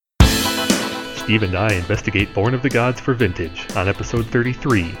Steve and I investigate Born of the Gods for Vintage on episode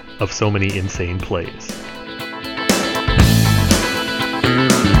 33 of So Many Insane Plays.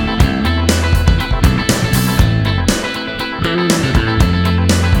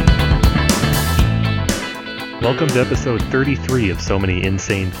 Welcome to episode 33 of So Many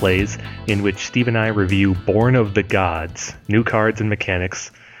Insane Plays, in which Steve and I review Born of the Gods, new cards and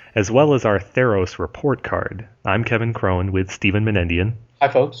mechanics, as well as our Theros report card. I'm Kevin Crone with Stephen Menendian. Hi,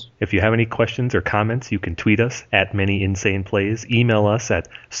 folks. If you have any questions or comments, you can tweet us at ManyInsanePlays, email us at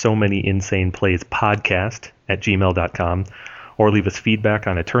SoManyInsanePlaysPodcast@gmail.com, or leave us feedback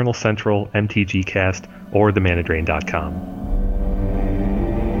on Eternal Central, MTGcast, or TheManadrain.com.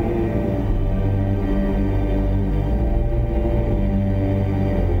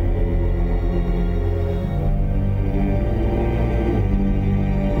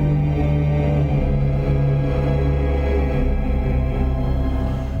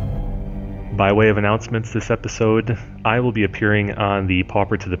 By way of announcements this episode, I will be appearing on the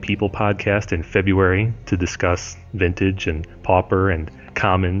Pauper to the People podcast in February to discuss Vintage and Pauper and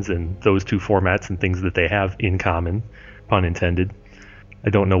Commons and those two formats and things that they have in common, pun intended. I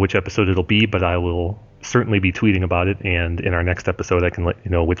don't know which episode it'll be, but I will certainly be tweeting about it, and in our next episode I can let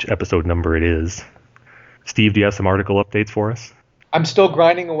you know which episode number it is. Steve, do you have some article updates for us? I'm still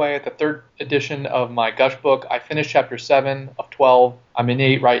grinding away at the third edition of my Gush book. I finished chapter 7 of 12. I'm in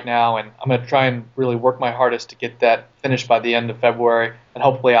 8 right now, and I'm going to try and really work my hardest to get that finished by the end of February and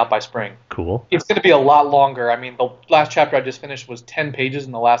hopefully out by spring. Cool. It's going to be a lot longer. I mean, the last chapter I just finished was 10 pages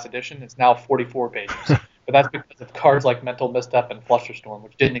in the last edition. It's now 44 pages. But that's because of cards like Mental Misstep and Flusterstorm,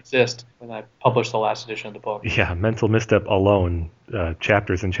 which didn't exist when I published the last edition of the book. Yeah, Mental Misstep alone,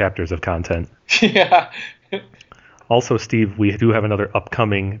 chapters and chapters of content. Yeah. Also, Steve, we do have another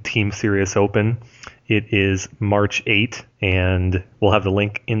upcoming Team Serious Open. It is March 8, and we'll have the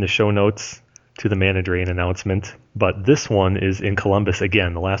link in the show notes to the Manadrain announcement. But this one is in Columbus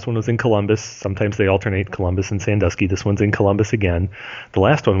again. The last one was in Columbus. Sometimes they alternate Columbus and Sandusky. This one's in Columbus again. The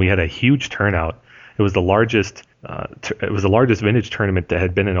last one we had a huge turnout. It was the largest. It was the largest vintage tournament that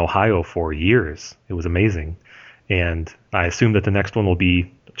had been in Ohio for years. It was amazing, and I assume that the next one will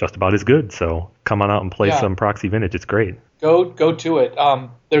be just about as good. So come on out and play some Proxy Vintage. It's great. Go to it.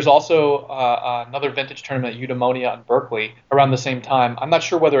 There's also another vintage tournament at Eudaimonia in Berkeley around the same time. I'm not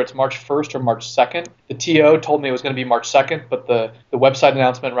sure whether it's March 1st or March 2nd. The TO told me it was going to be March 2nd, but the website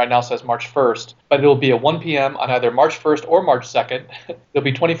announcement right now says March 1st. But it'll be at 1 p.m. on either March 1st or March 2nd. There'll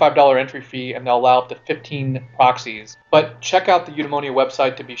be $25 entry fee, and they'll allow up to 15 proxies. But check out the Eudaimonia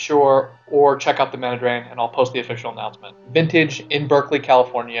website to be sure, or check out the Manadrain, and I'll post the official announcement. Vintage in Berkeley,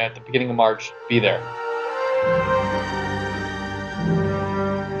 California at the beginning of March. Be there.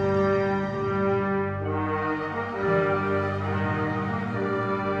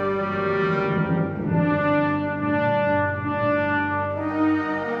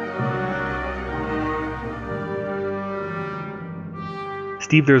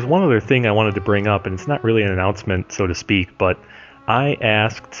 Steve, there's one other thing I wanted to bring up, and it's not really an announcement, so to speak, but I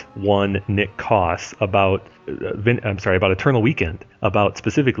asked one Nick Koss about Eternal Weekend,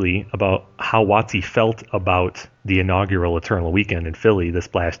 specifically about how WotC felt about the inaugural Eternal Weekend in Philly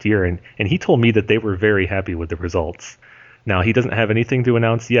this last year, and he told me that they were very happy with the results. Now, he doesn't have anything to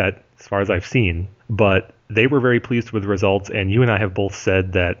announce yet, as far as I've seen, but they were very pleased with the results, and you and I have both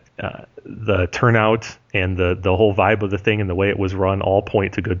said that the turnout and the whole vibe of the thing and the way it was run all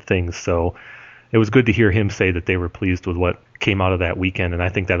point to good things. So it was good to hear him say that they were pleased with what came out of that weekend, and I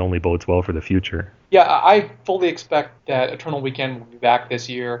think that only bodes well for the future. Yeah, I fully expect that Eternal Weekend will be back this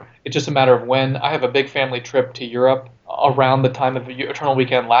year. It's just a matter of when. I have a big family trip to Europe around the time of Eternal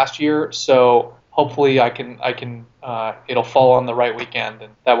Weekend last year, so hopefully it'll fall on the right weekend,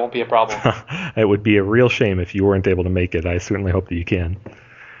 and that won't be a problem. It would be a real shame if you weren't able to make it. I certainly hope that you can.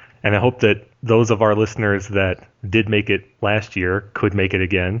 And I hope that those of our listeners that did make it last year could make it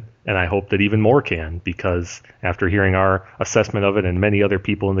again, and I hope that even more can, because after hearing our assessment of it and many other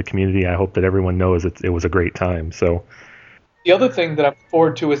people in the community, I hope that everyone knows it was a great time. So, the other thing that I'm looking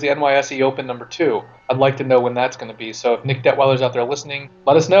forward to is the NYSE Open number 2. I'd like to know when that's going to be. So if Nick Detweiler's out there listening,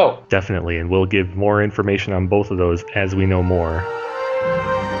 let us know. Definitely, and we'll give more information on both of those as we know more.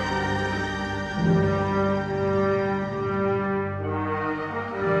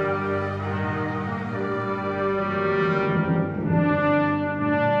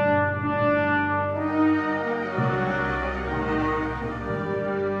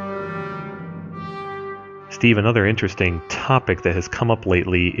 Steve, another interesting topic that has come up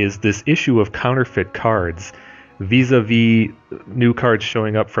lately is this issue of counterfeit cards vis-a-vis new cards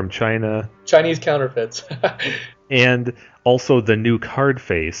showing up from China. Chinese counterfeits. And Also, the new card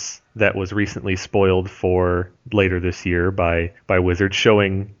face that was recently spoiled for later this year by Wizards,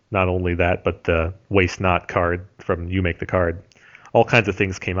 showing not only that, but the Waste Not card from You Make the Card. All kinds of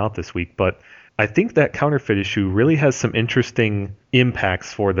things came out this week, but I think that counterfeit issue really has some interesting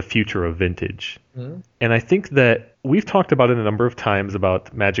impacts for the future of Vintage. Mm-hmm. And I think that we've talked about it a number of times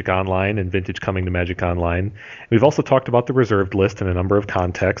about Magic Online and Vintage coming to Magic Online. We've also talked about the reserved list in a number of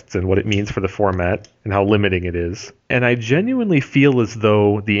contexts and what it means for the format and how limiting it is. And I genuinely feel as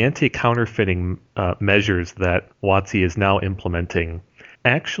though the anti-counterfeiting measures that WotC is now implementing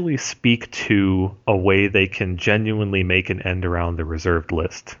actually speak to a way they can genuinely make an end around the reserved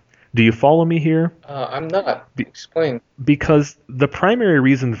list. Do you follow me here? I'm not. Explain. Because the primary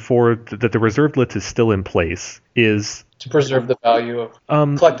reason for that the reserved list is still in place is to preserve the value of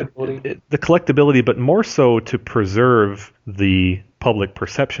collectability. The collectability, but more so to preserve the public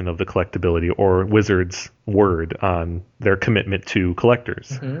perception of the collectability, or Wizards' word on their commitment to collectors.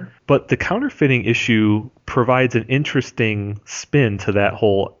 Mm-hmm. But the counterfeiting issue provides an interesting spin to that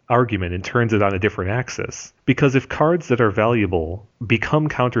whole argument and turns it on a different axis. Because if cards that are valuable become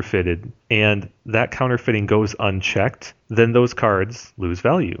counterfeited and that counterfeiting goes unchecked, then those cards lose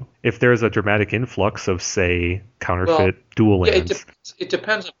value. If there's a dramatic influx of, say, counterfeit dual lands. It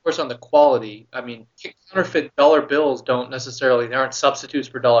depends, of course, on the quality. I mean, counterfeit dollar bills they aren't substitutes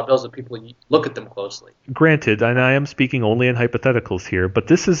for dollar bills that people look at them closely. Granted, and I am speaking only in hypotheticals here, but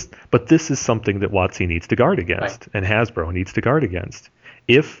this is something that WotC needs to guard against, and Hasbro needs to guard against.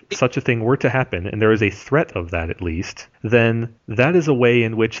 If such a thing were to happen, and there is a threat of that at least, then that is a way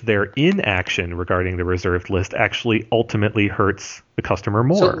in which their inaction regarding the reserved list actually ultimately hurts the customer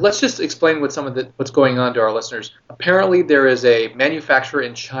more. So let's just explain what's going on to our listeners. Apparently there is a manufacturer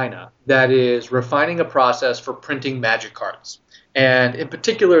in China that is refining a process for printing Magic cards. And in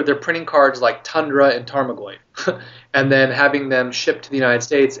particular, they're printing cards like Tundra and Tarmogoyf, and then having them shipped to the United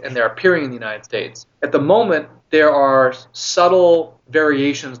States, and they're appearing in the United States. At the moment, there are subtle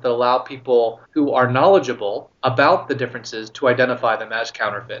variations that allow people who are knowledgeable about the differences to identify them as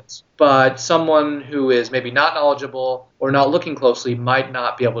counterfeits. But someone who is maybe not knowledgeable or not looking closely might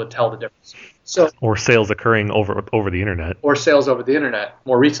not be able to tell the difference. Or sales occurring over the internet. Or sales over the internet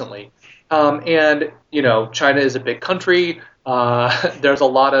more recently. And, China is a big country. There's a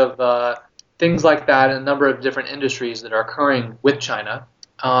lot of things like that in a number of different industries that are occurring with China.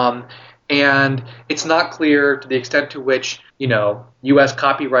 And it's not clear to the extent to which, U.S.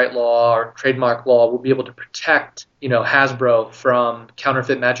 copyright law or trademark law will be able to protect, Hasbro from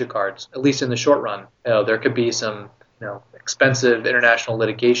counterfeit Magic cards, at least in the short run. There could be some, expensive international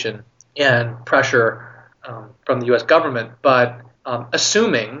litigation and pressure from the U.S. government. But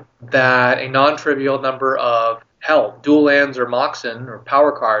assuming that a non-trivial number of dual lands or Moxen or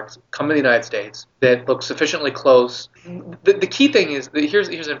power cards come to the United States that look sufficiently close. The key thing is, here's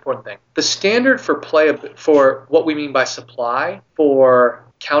an important thing. The standard for what we mean by supply for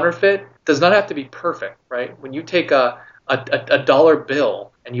counterfeit does not have to be perfect, right? When you take a dollar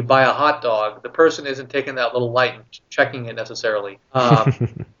bill and you buy a hot dog, the person isn't taking that little light and checking it necessarily.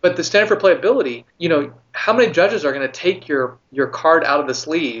 But the standard for playability, how many judges are going to take your card out of the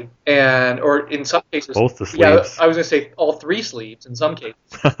sleeve or in some cases, both the sleeves. Yeah, I was going to say all three sleeves in some cases,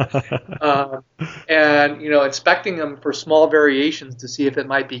 and inspecting them for small variations to see if it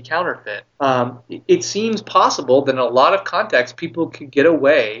might be counterfeit. It seems possible that in a lot of contexts, people could get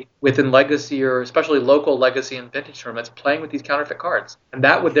away within legacy or especially local legacy and vintage tournaments playing with these counterfeit cards, and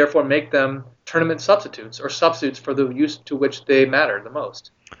that would therefore make them tournament substitutes or substitutes for the use to which they matter the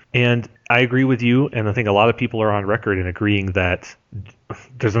most. And I agree with you, and I think a lot of people are on record in agreeing that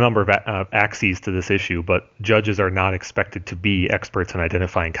there's a number of axes to this issue, but judges are not expected to be experts in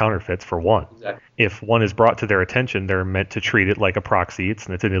identifying counterfeits, for one. Exactly. If one is brought to their attention, they're meant to treat it like a proxy. It's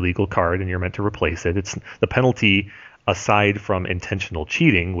an illegal card, and you're meant to replace it. It's the penalty, aside from intentional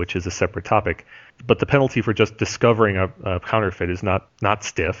cheating, which is a separate topic, but the penalty for just discovering a counterfeit is not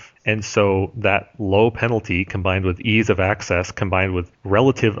stiff. And so that low penalty combined with ease of access, combined with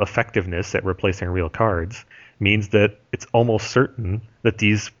relative effectiveness at replacing real cards, means that it's almost certain that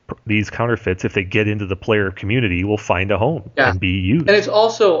these counterfeits, if they get into the player community, will find a home and be used. And it's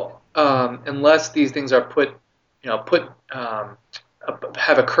also, unless these things are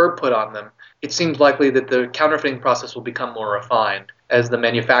have a curb put on them, it seems likely that the counterfeiting process will become more refined as the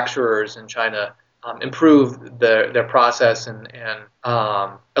manufacturers in China improve their process and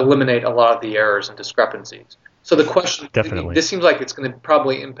eliminate a lot of the errors and discrepancies. So the question, definitely, this seems like it's going to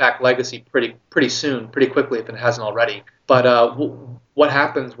probably impact legacy pretty soon, pretty quickly if it hasn't already. But what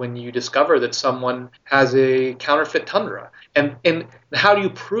happens when you discover that someone has a counterfeit Tundra? And how do you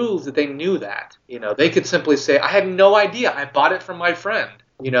prove that they knew that? They could simply say, I had no idea. I bought it from my friend.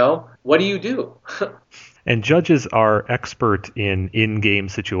 What do you do? And judges are expert in in-game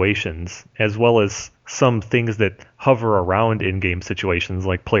situations, as well as some things that hover around in-game situations,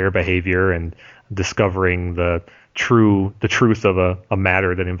 like player behavior and discovering the truth of a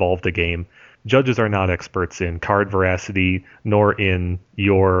matter that involved a game. Judges are not experts in card veracity, nor in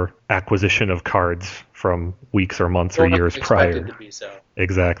your acquisition of cards from weeks or months or years prior. To be so.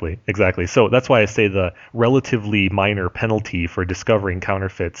 Exactly. So that's why I say the relatively minor penalty for discovering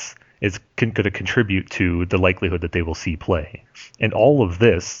counterfeits is going to contribute to the likelihood that they will see play. And all of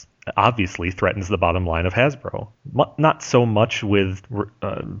this obviously threatens the bottom line of Hasbro. Not so much with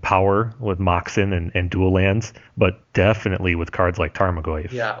Power, with Moxen and Dual Lands, but definitely with cards like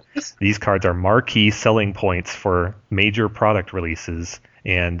Tarmogoyf. Yeah. These cards are marquee selling points for major product releases,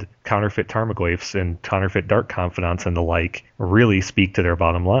 and counterfeit Tarmogoyfs and counterfeit Dark Confidants and the like really speak to their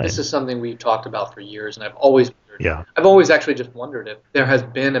bottom line. This is something we've talked about for years, and I've always actually just wondered if there has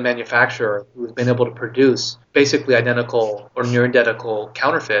been a manufacturer who's been able to produce basically identical or near identical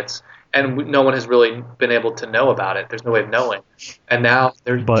counterfeits, and no one has really been able to know about it. There's no way of knowing. And now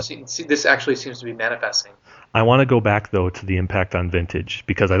this actually seems to be manifesting. I want to go back, though, to the impact on Vintage,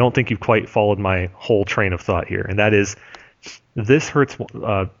 because I don't think you've quite followed my whole train of thought here, and that is this hurts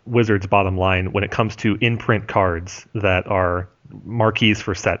Wizards' bottom line when it comes to in-print cards that are marquees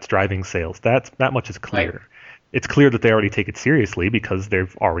for sets driving sales. That much is clear. Right. It's clear that they already take it seriously because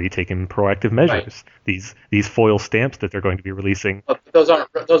they've already taken proactive measures. Right. These foil stamps that they're going to be releasing. But those aren't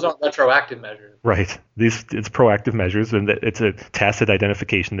retroactive measures. Right. It's proactive measures, and it's a tacit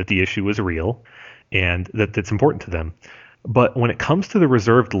identification that the issue is real and that it's important to them. But when it comes to the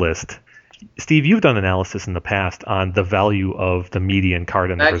reserved list, Steve, you've done analysis in the past on the value of the median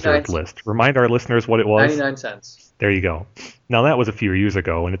card on the reserved list. Remind our listeners what it was. 99 cents. There you go. Now, that was a few years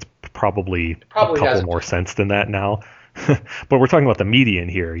ago, and it's probably a couple more cents than that now. But we're talking about the median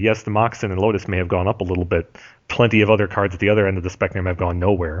here. Yes, the Moxen and Lotus may have gone up a little bit. Plenty of other cards at the other end of the spectrum have gone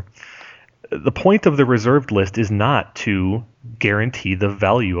nowhere. The point of the reserved list is not to guarantee the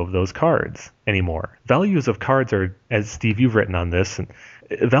value of those cards anymore. Values of cards are, as Steve, you've written on this,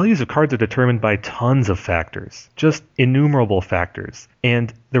 values of cards are determined by tons of factors, just innumerable factors.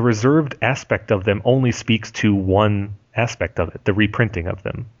 And the reserved aspect of them only speaks to one aspect of it, the reprinting of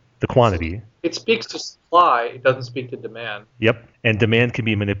them, the quantity. It speaks to supply, it doesn't speak to demand. Yep, and demand can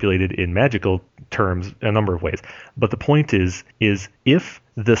be manipulated in magical terms a number of ways. But the point is if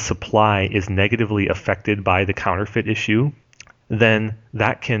the supply is negatively affected by the counterfeit issue, then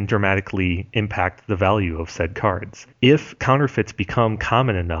that can dramatically impact the value of said cards. If counterfeits become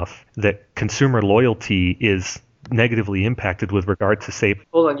common enough that consumer loyalty is negatively impacted with regard to, say...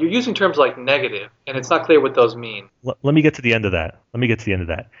 Hold on, you're using terms like negative, and it's not clear what those mean. Let me get to the end of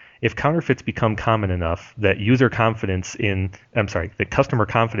that. If counterfeits become common enough that that customer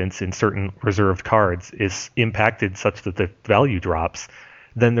confidence in certain reserved cards is impacted such that the value drops,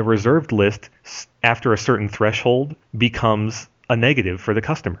 then the reserved list, after a certain threshold, becomes a negative for the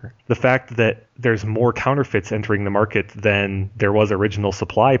customer. The fact that there's more counterfeits entering the market than there was original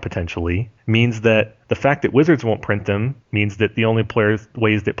supply potentially means that the fact that Wizards won't print them means that the only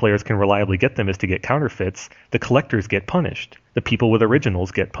ways that players can reliably get them is to get counterfeits. The collectors get punished. The people with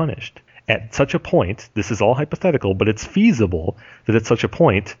originals get punished. At such a point, this is all hypothetical, but it's feasible that at such a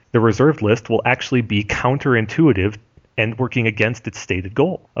point, the reserved list will actually be counterintuitive and working against its stated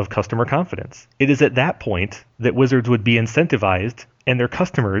goal of customer confidence. It is at that point that Wizards would be incentivized, and their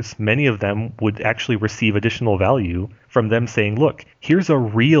customers, many of them, would actually receive additional value from them saying, look, here's a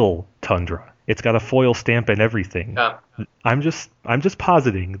real Tundra. It's got a foil stamp and everything. Yeah. I'm just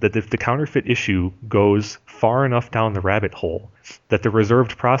positing that if the counterfeit issue goes far enough down the rabbit hole, that the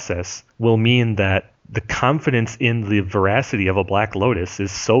reserved process will mean that the confidence in the veracity of a Black Lotus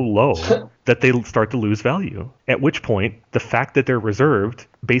is so low that they start to lose value. At which point, the fact that they're reserved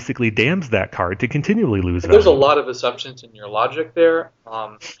basically damns that card to continually lose value. There's a lot of assumptions in your logic there.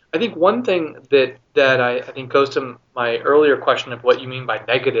 I think one thing that I think goes to my earlier question of what you mean by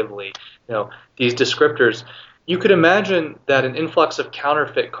negatively, these descriptors. You could imagine that an influx of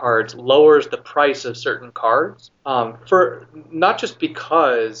counterfeit cards lowers the price of certain cards, for not just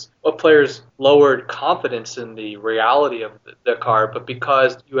because players lowered confidence in the reality of the card, but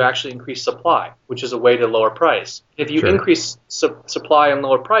because you actually increase supply, which is a way to lower price. If you increase supply and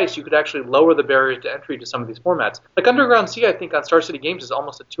lower price, you could actually lower the barriers to entry to some of these formats. Like Underground Sea, I think on Star City Games is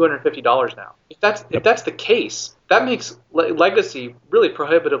almost at $250 now. If that's the case, that makes Legacy really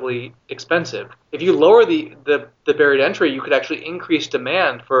prohibitively expensive. If you lower the barrier to entry, you could actually increase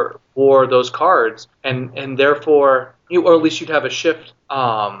demand for those cards, and therefore or at least you'd have a shift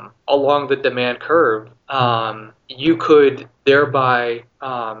along the demand curve. You could thereby,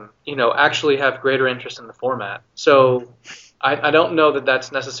 actually have greater interest in the format. So I don't know that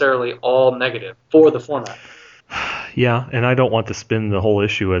that's necessarily all negative for the format. Yeah, and I don't want to spin the whole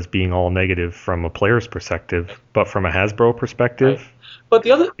issue as being all negative from a player's perspective, but from a Hasbro perspective, right. But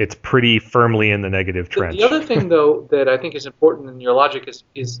it's pretty firmly in the negative trench. The other thing, though, that I think is important in your logic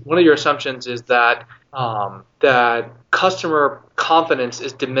is one of your assumptions is that that customer confidence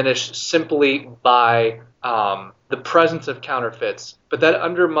is diminished simply by the presence of counterfeits, but that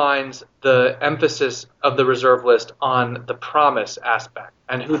undermines the emphasis of the reserve list on the promise aspect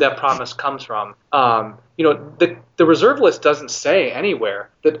and who that promise comes from. The reserve list doesn't say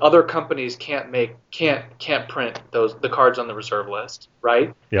anywhere that other companies can't print the cards on the reserve list,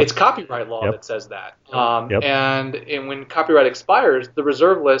 right? Yep. It's copyright law Yep. that says that. Yep. And when copyright expires, the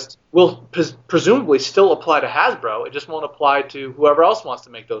reserve list will presumably still apply to Hasbro. It just won't apply to whoever else wants to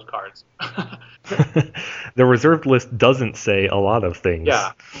make those cards. The reserved list doesn't say a lot of things,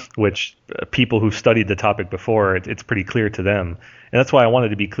 yeah. which people who've studied the topic before, it's pretty clear to them. And that's why I wanted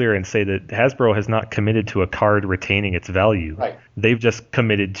to be clear and say that Hasbro has not committed to a card retaining its value. Right. They've just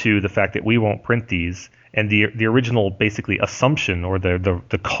committed to the fact that we won't print these. And the original basically assumption or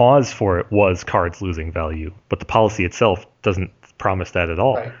the cause for it was cards losing value. But the policy itself doesn't promise that at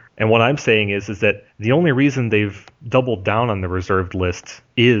all. Right. And what I'm saying is that the only reason they've doubled down on the reserved list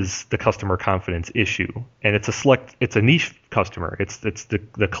is the customer confidence issue. And it's a niche customer. It's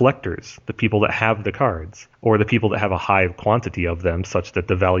the collectors, the people that have the cards, or the people that have a high quantity of them such that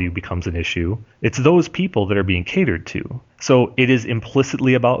the value becomes an issue. It's those people that are being catered to. So it is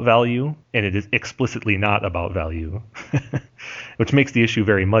implicitly about value, and it is explicitly not about value, which makes the issue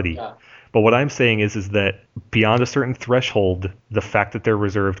very muddy. Yeah. But what I'm saying is that beyond a certain threshold, the fact that they're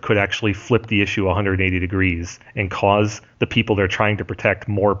reserved could actually flip the issue 180 degrees and cause the people they're trying to protect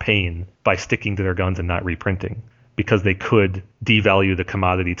more pain by sticking to their guns and not reprinting, because they could devalue the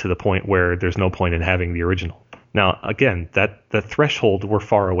commodity to the point where there's no point in having the original. Now, again, the threshold we're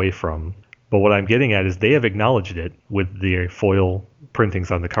far away from. But what I'm getting at is they have acknowledged it with the foil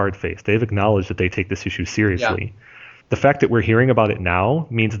printings on the card face. They've acknowledged that they take this issue seriously. Yeah. The fact that we're hearing about it now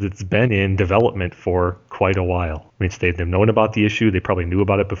means that it's been in development for quite a while. It means they've known about the issue. They probably knew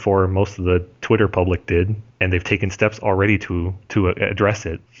about it before most of the Twitter public did, and they've taken steps already to address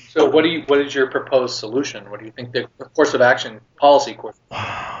it. So what is your proposed solution? What do you think the course of action, policy course?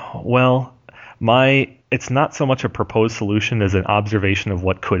 Well, it's not so much a proposed solution as an observation of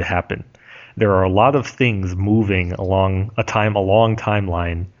what could happen. There are a lot of things moving along a long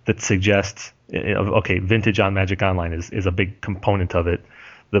timeline that suggests, okay, Vintage on Magic Online is a big component of it.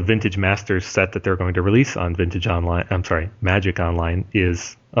 The Vintage Masters set that they're going to release on Magic Online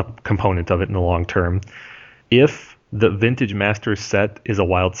is a component of it in the long term. If the Vintage Masters set is a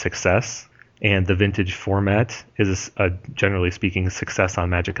wild success, and the Vintage format is generally speaking success on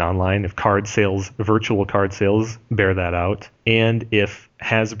Magic Online, if virtual card sales bear that out, and if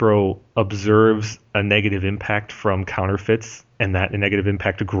Hasbro observes a negative impact from counterfeits and that negative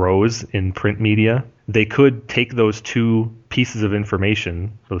impact grows in print media, they could take those two pieces of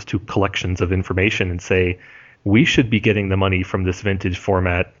information, those two collections of information, and say, we should be getting the money from this vintage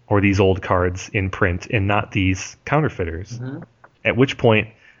format or these old cards in print and not these counterfeiters. Mm-hmm. At which point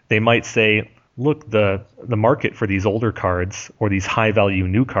they might say, look, the market for these older cards or these high value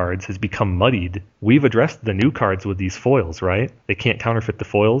new cards has become muddied. We've addressed the new cards with these foils, right? They can't counterfeit the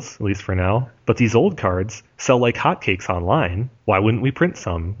foils, at least for now. But these old cards sell like hotcakes online. Why wouldn't we print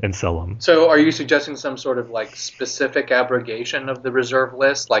some and sell them? So are you suggesting some sort of like specific abrogation of the reserve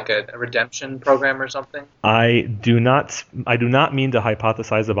list, like a redemption program or something? I do not mean to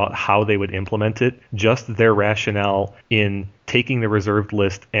hypothesize about how they would implement it, just their rationale in taking the reserved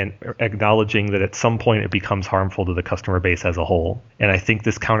list and acknowledging that at some point it becomes harmful to the customer base as a whole. And I think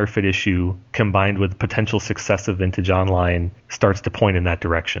this counterfeit issue, combined with potential success of Vintage Online, starts to point in that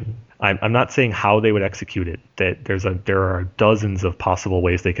direction. I'm not saying how they would execute it, that there are dozens of possible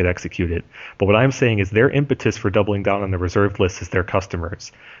ways they could execute it. But what I'm saying is their impetus for doubling down on the reserved list is their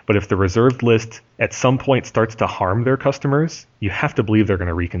customers. But if the reserved list at some point starts to harm their customers, you have to believe they're going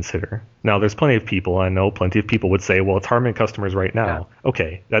to reconsider. Now, there's plenty of people would say, well, it's harming customers right now. Yeah.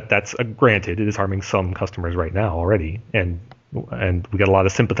 Okay, that's granted, it is harming some customers right now already. And we got a lot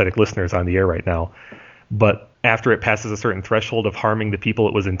of sympathetic listeners on the air right now. But after it passes a certain threshold of harming the people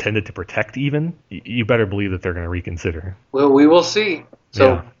it was intended to protect, even, you better believe that they're going to reconsider. Well, we will see.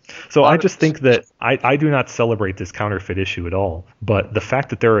 So, yeah. So I just think that I do not celebrate this counterfeit issue at all. But the fact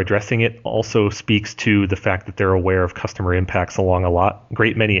that they're addressing it also speaks to the fact that they're aware of customer impacts along a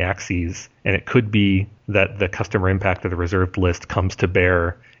great many axes. And it could be that the customer impact of the reserved list comes to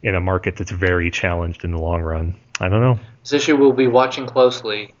bear in a market that's very challenged in the long run. I don't know. This issue we'll be watching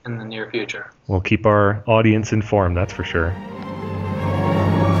closely in the near future. We'll keep our audience informed, that's for sure.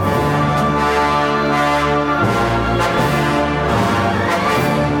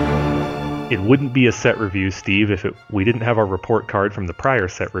 It wouldn't be a set review, Steve, if we didn't have our report card from the prior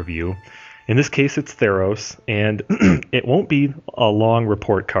set review. In this case, it's Theros, and it won't be a long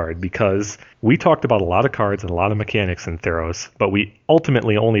report card because we talked about a lot of cards and a lot of mechanics in Theros, but we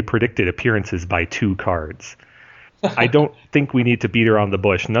ultimately only predicted appearances by 2 cards. I don't think we need to beat around the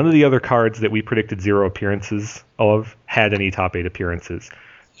bush. None of the other cards that we predicted 0 appearances of had any top 8 appearances.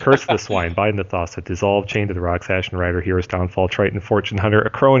 Curse of the Swine, Biden the Thassa, Dissolve, Chain to the Rocks, Ashen Rider, Hero's Downfall, Triton, Fortune Hunter,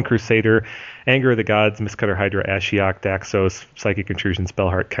 Akroan Crusader, Anger of the Gods, Mistcutter Hydra, Ashiok, Daxos, Psychic Intrusion,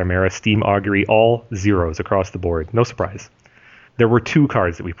 Spellheart, Chimera, Steam Augury, all 0s across the board. No surprise. There were 2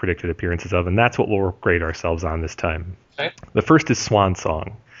 cards that we predicted appearances of, and that's what we'll grade ourselves on this time. Okay. The first is Swan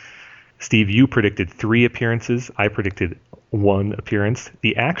Song. Steve, you predicted 3 appearances. I predicted 1 appearance.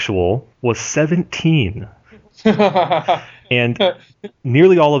 The actual was 17. And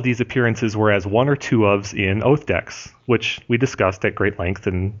nearly all of these appearances were as 1 or 2 ofs in Oath decks, which we discussed at great length,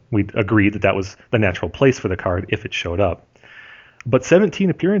 and we agreed that that was the natural place for the card if it showed up. But 17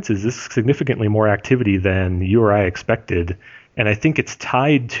 appearances is significantly more activity than you or I expected, and I think it's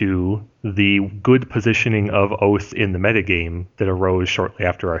tied to the good positioning of Oath in the metagame that arose shortly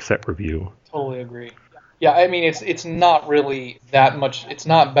after our set review. Totally agree. Yeah, I mean, it's not really that much. It's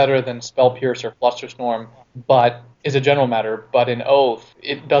not better than Spell Pierce or Flusterstorm, but is a general matter. But in Oath,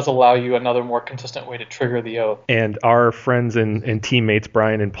 it does allow you another more consistent way to trigger the Oath. And our friends and teammates,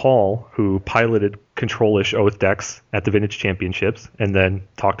 Brian and Paul, who piloted Control-ish Oath decks at the Vintage Championships and then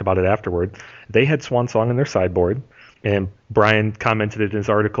talked about it afterward, they had Swan Song in their sideboard. And Brian commented in his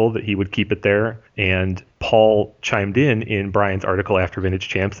article that he would keep it there. And Paul chimed in Brian's article after Vintage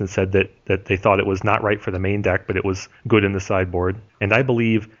Champs and said that they thought it was not right for the main deck, but it was good in the sideboard. And I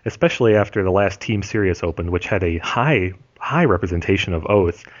believe, especially after the last Team Sirius opened, which had a high representation of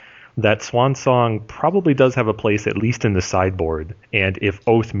Oath, that Swan Song probably does have a place at least in the sideboard. And if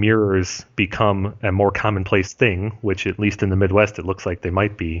Oath mirrors become a more commonplace thing, which at least in the Midwest it looks like they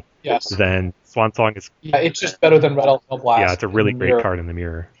might be, yes, then Swan Song is... Yeah, it's just better than Red Elf Blast. Yeah, it's a really great card in the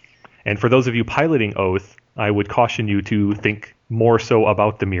mirror. And for those of you piloting Oath, I would caution you to think more so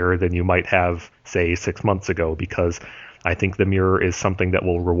about the mirror than you might have, say, 6 months ago, because I think the mirror is something that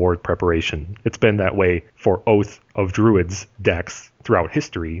will reward preparation. It's been that way for Oath of Druids decks throughout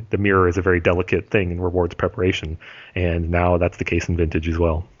history. The mirror is a very delicate thing and rewards preparation, and now that's the case in Vintage as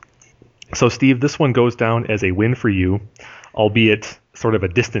well. So, Steve, this one goes down as a win for you, albeit sort of a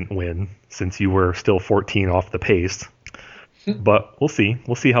distant win, since you were still 14 off the pace. But we'll see.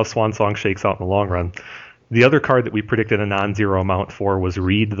 We'll see how Swan Song shakes out in the long run. The other card that we predicted a non-zero amount for was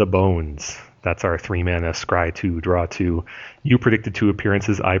Read the Bones. That's our 3-mana scry 2, draw 2. You predicted 2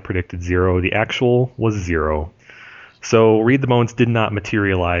 appearances, I predicted 0. The actual was 0. So Read the Bones did not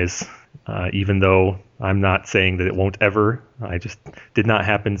materialize, even though I'm not saying that it won't ever. I just did not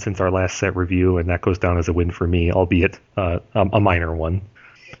happen since our last set review, and that goes down as a win for me, albeit a minor one.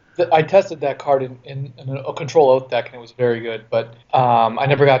 I tested that card in a Control Oath deck, and it was very good, but I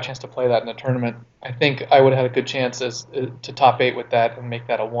never got a chance to play that in a tournament. I think I would have had a good chance to top 8 with that and make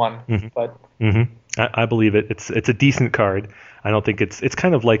that a 1. Mm-hmm. But I believe it. It's a decent card. I don't think it's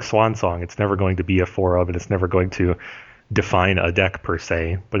kind of like Swan Song. It's never going to be a 4 of, and it's never going to define a deck per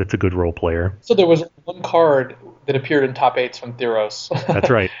se, but it's a good role player. So there was one card that appeared in top 8s from Theros. That's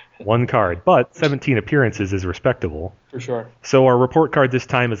right. One card, but 17 appearances is respectable. For sure. So our report card this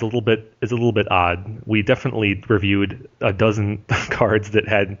time is a little bit odd. We definitely reviewed a dozen cards that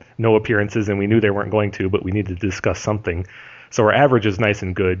had no appearances, and we knew they weren't going to, but we needed to discuss something. So our average is nice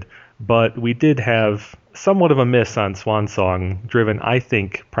and good, but we did have somewhat of a miss on Swan Song, driven, I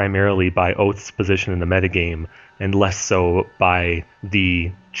think, primarily by Oath's position in the metagame, and less so by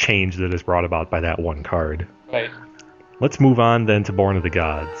the change that is brought about by that one card. Right. Let's move on then to Born of the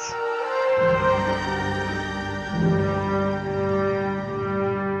Gods.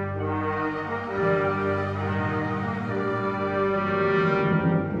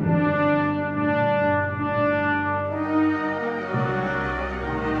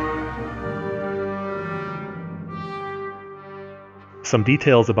 some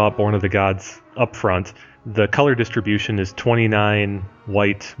details about Born of the Gods up front. The color distribution is 29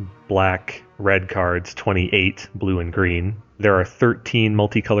 white, black, red cards, 28 blue and green. There are 13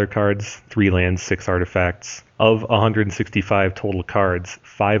 multicolor cards, 3 lands, 6 artifacts. Of 165 total cards,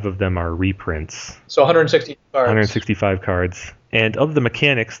 5 of them are reprints. So 160 cards. 165 cards. And of the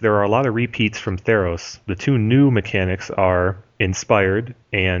mechanics, there are a lot of repeats from Theros. The 2 new mechanics are Inspired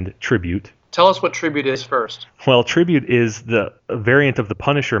and Tribute. Tell us what Tribute is first. Well, Tribute is the variant of the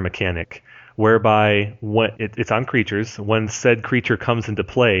Punisher mechanic, whereby when it's on creatures. When said creature comes into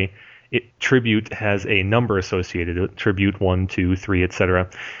play, Tribute has a number associated with it, Tribute 1, 2, 3, etc.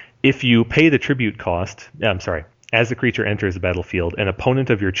 If you pay the Tribute cost, as the creature enters the battlefield, an opponent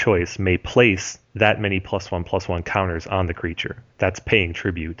of your choice may place that many +1/+1 counters on the creature. That's paying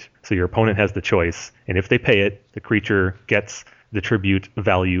Tribute. So your opponent has the choice, and if they pay it, the creature gets the Tribute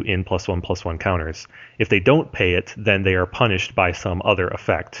value in +1/+1 counters. If they don't pay it, then they are punished by some other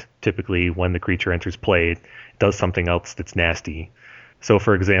effect. Typically, when the creature enters play, it does something else that's nasty. So,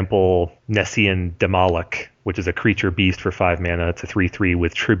 for example, Nessian Demolok, which is a creature beast for 5 mana. It's a 3/3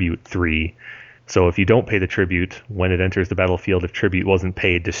 with Tribute 3. So if you don't pay the Tribute, when it enters the battlefield, if Tribute wasn't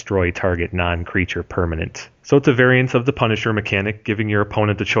paid, destroy target non-creature permanent. So it's a variance of the Punisher mechanic, giving your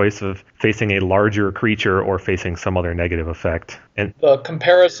opponent the choice of facing a larger creature or facing some other negative effect. And the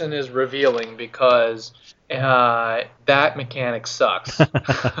comparison is revealing because that mechanic sucks.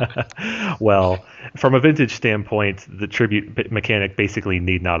 Well, from a Vintage standpoint, the Tribute mechanic basically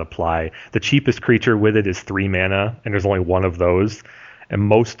need not apply. The cheapest creature with it is 3 mana, and there's only one of those. And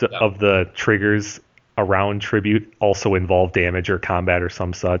most of the triggers around Tribute also involve damage or combat or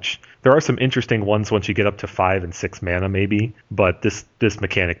some such. There are some interesting ones once you get up to 5 and 6 mana maybe, but this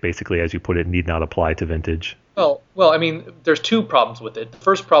mechanic basically, as you put it, need not apply to Vintage. Well, I mean, there's 2 problems with it. The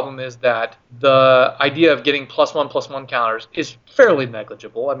first problem is that the idea of getting +1/+1 counters is fairly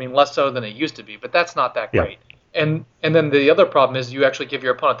negligible. I mean, less so than it used to be, but that's not that great. And then the other problem is you actually give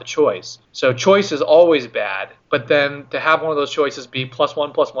your opponent the choice. So choice is always bad, but then to have one of those choices be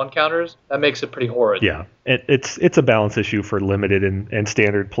 +1/+1 counters, that makes it pretty horrid. Yeah, it's a balance issue for limited and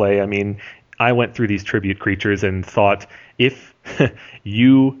standard play. I mean, I went through these Tribute creatures and thought if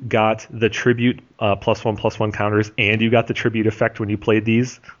you got the Tribute +1/+1 counters and you got the Tribute effect when you played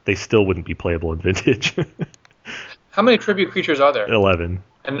these, they still wouldn't be playable in Vintage. How many Tribute creatures are there? 11.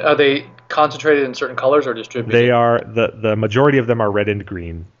 And are they concentrated in certain colors or distributed? They are, the majority of them are red and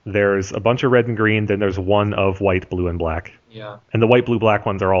green. There's a bunch of red and green, then there's one of white, blue, and black. Yeah. And the white, blue, black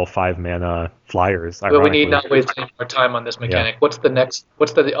ones are all 5 mana flyers. But we need not waste any more time on this mechanic. Yeah. What's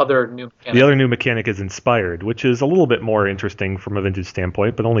the other new mechanic? The other new mechanic is Inspired, which is a little bit more interesting from a Vintage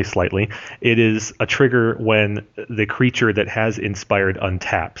standpoint, but only slightly. It is a trigger when the creature that has Inspired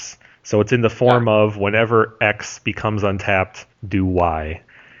untaps. So it's in the form of whenever X becomes untapped, do Y.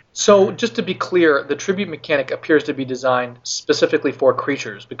 So just to be clear, the Tribute mechanic appears to be designed specifically for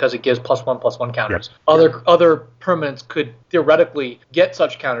creatures because it gives +1/+1 counters. Yep. Other permanents could theoretically get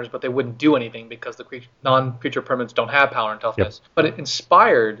such counters, but they wouldn't do anything because the non-creature permanents don't have power and toughness. Yep. But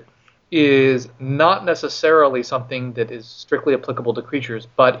Inspired is not necessarily something that is strictly applicable to creatures,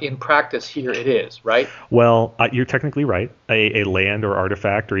 but in practice here it is, right? Well, you're technically right. A land or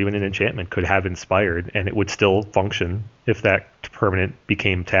artifact or even an enchantment could have Inspired, and it would still function if that permanent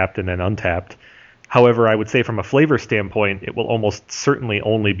became tapped and then untapped. However, I would say from a flavor standpoint, it will almost certainly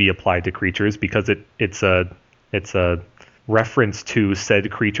only be applied to creatures because it's a reference to said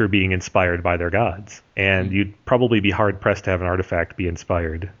creature being inspired by their gods. And you'd probably be hard-pressed to have an artifact be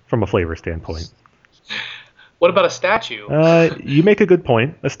inspired from a flavor standpoint. What about a statue? You make a good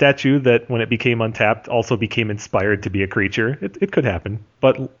point. A statue that, when it became untapped, also became inspired to be a creature. It could happen.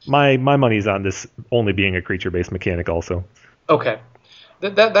 But my money's on this only being a creature-based mechanic also. Okay.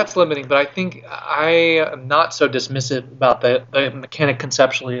 That's limiting, but I think I am not so dismissive about the mechanic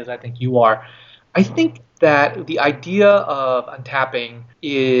conceptually as I think you are. I think that the idea of untapping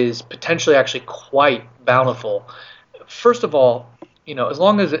is potentially actually quite bountiful. First of all, as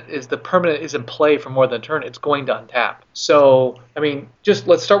long as the permanent is in play for more than a turn, it's going to untap. So, I mean, just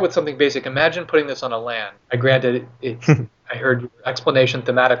let's start with something basic. Imagine putting this on a land. Granted, it's I heard your explanation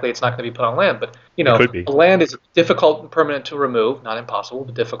thematically, it's not going to be put on land, but, a land is difficult and permanent to remove, not impossible,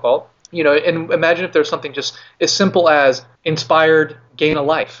 but difficult. And imagine if there's something just as simple as Inspired, gain a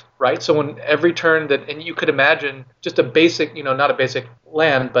life, right? So when every turn and you could imagine just a basic, not a basic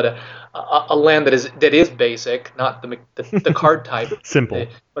land, but a land that is basic, not the card type. Simple.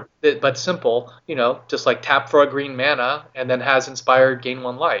 But simple, just like tap for a green mana and then has Inspired, gain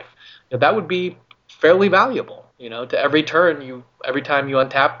 1 life. That would be fairly valuable, to every turn every time you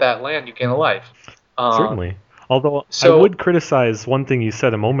untap that land, you gain a life. Certainly. Although So- I would criticize one thing you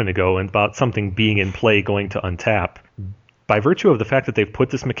said a moment ago about something being in play going to untap. By virtue of the fact that they've put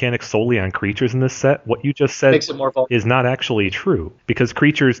this mechanic solely on creatures in this set, what you just said Makes it more vulnerable. is not actually true, because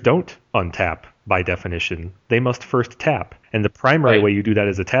creatures don't untap by definition. They must first tap. And the primary Right. way you do that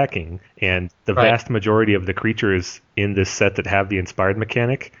is attacking. And the Right. vast majority of the creatures in this set that have the inspired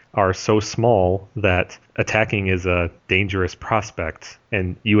mechanic are so small that attacking is a dangerous prospect.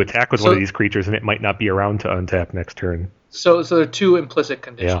 And you attack with one So- of these creatures and it might not be around to untap next turn. So there are two implicit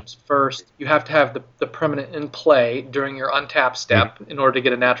conditions. First, you have to have the permanent in play during your untap step in order to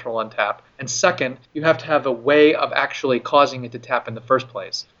get a natural untap. And second, you have to have a way of actually causing it to tap in the first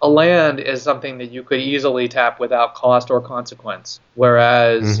place. A land is something that you could easily tap without cost or consequence,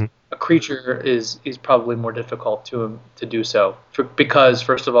 whereas a creature is probably more difficult to do so. Because,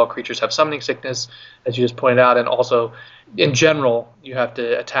 first of all, creatures have summoning sickness, as you just pointed out, and also, in general, you have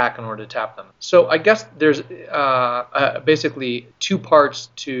to attack in order to tap them. So I guess there's basically two parts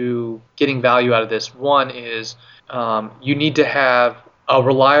to getting value out of this. One is you need to have a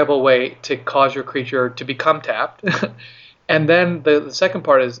reliable way to cause your creature to become tapped. And then the second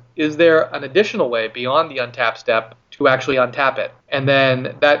part is there an additional way beyond the untap step to actually untap it? And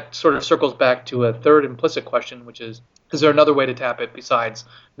then that sort of circles back to a third implicit question, which is there another way to tap it besides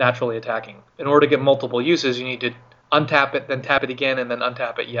naturally attacking? In order to get multiple uses, you need to untap it, then tap it again, and then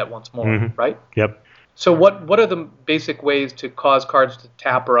untap it yet once more, right? Yep. So what are the basic ways to cause cards to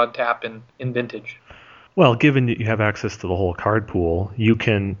tap or untap in Vintage? Well, given that you have access to the whole card pool, you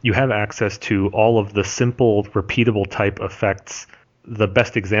have access to all of the simple, repeatable type effects. The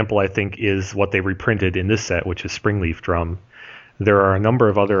best example, I think, is what they reprinted in this set, which is Springleaf Drum. There are a number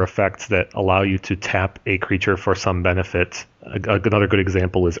of other effects that allow you to tap a creature for some benefit. Another good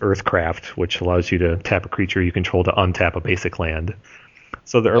example is Earthcraft, which allows you to tap a creature you control to untap a basic land.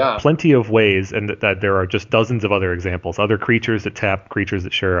 So there are plenty of ways, and that there are just dozens of other examples. Other creatures that tap creatures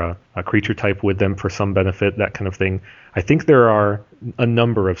that share a creature type with them for some benefit, that kind of thing. I think there are a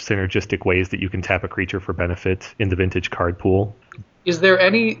number of synergistic ways that you can tap a creature for benefit in the Vintage card pool. Is there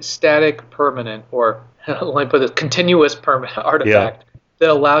any static permanent, or let me put this, continuous permanent artifact that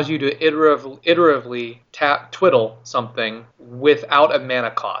allows you to iteratively twiddle something without a mana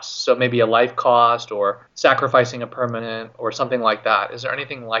cost? So maybe a life cost or sacrificing a permanent or something like that. Is there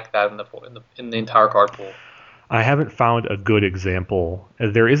anything like that in the entire card pool? I haven't found a good example.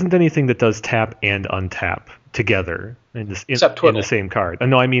 There isn't anything that does tap and untap together in the same card.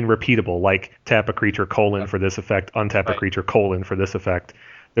 No, I mean repeatable, like tap a creature : for this effect, untap a creature : for this effect.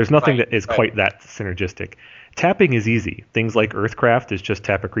 There's nothing that is quite that synergistic. Tapping is easy. Things like Earthcraft is just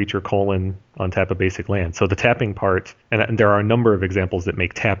tap a creature : untap a basic land. So the tapping part, and there are a number of examples that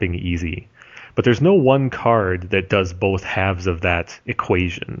make tapping easy. But there's no one card that does both halves of that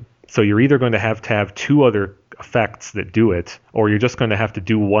equation. So you're either going to have two other effects that do it, or you're just going to have to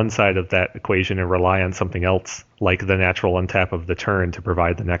do one side of that equation and rely on something else, like the natural untap of the turn, to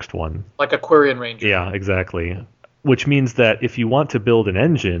provide the next one. Like a Quirion Ranger. Yeah, exactly. Which means that if you want to build an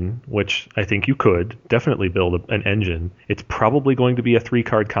engine, which I think you could definitely build an engine, it's probably going to be a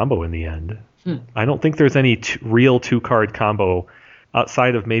 3-card combo in the end. I don't think there's any real 2-card combo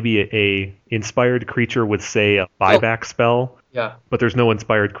outside of maybe a inspired creature with, say, a buyback spell. Yeah. But there's no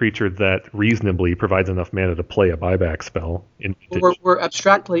inspired creature that reasonably provides enough mana to play a buyback spell. We're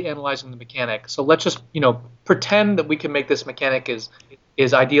abstractly analyzing the mechanic, so let's just pretend that we can make this mechanic as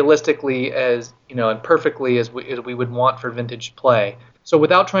idealistically as and perfectly as we would want for Vintage play. So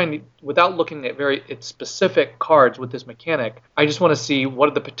without looking at specific cards with this mechanic, I just want to see what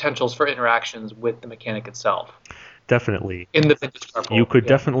are the potentials for interactions with the mechanic itself. Definitely. In the Vintage card pool. You could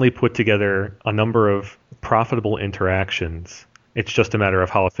definitely put together a number of profitable interactions. It's just a matter of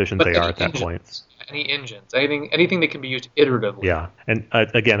how efficient they are at that point. Any engines, anything that can be used iteratively. Yeah, and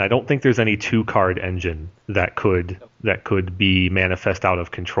again, I don't think there's any 2-card engine that could be manifest out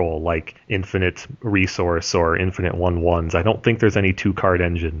of control, like infinite resource or infinite 1/1s. I don't think there's any 2-card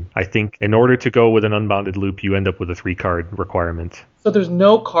engine. I think in order to go with an unbounded loop, you end up with a 3-card requirement. So there's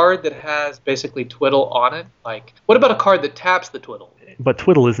no card that has basically twiddle on it? Like, what about a card that taps the twiddle? But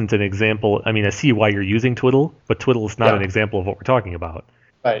twiddle isn't an example. I mean, I see why you're using twiddle, but twiddle is not an example of what we're talking about.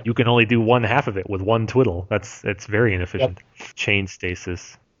 Right. You can only do one half of it with one twiddle. It's very inefficient. Yep. Chain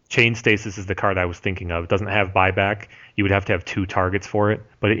Stasis. Chain Stasis is the card I was thinking of. It doesn't have buyback. You would have to have 2 targets for it.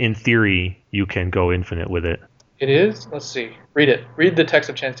 But in theory, you can go infinite with it. It is? Let's see. Read it. Read the text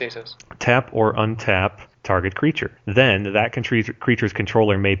of Chain Stasis. Tap or untap target creature. Then that creature's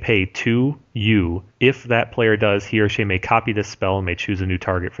controller may pay 2 you. If that player does, he or she may copy this spell and may choose a new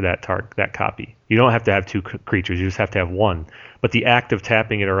target for that copy. You don't have to have 2 creatures, you just have to have 1. But the act of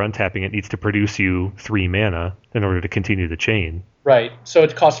tapping it or untapping it needs to produce you 3 mana in order to continue the chain. Right. So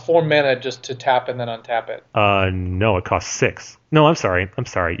it costs 4 mana just to tap and then untap it. No, it costs 6. No, I'm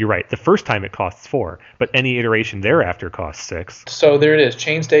sorry. You're right. The first time it costs 4, but any iteration thereafter costs 6. So there it is.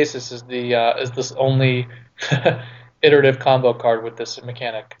 Chain Stasis is this only iterative combo card with this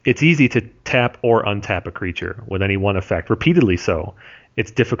mechanic. It's easy to tap or untap a creature with any one effect, repeatedly so.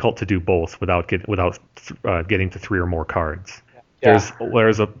 It's difficult to do both without getting to 3 or more cards. Yeah.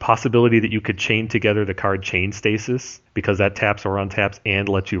 There's a possibility that you could chain together the card Chain Stasis because that taps or untaps and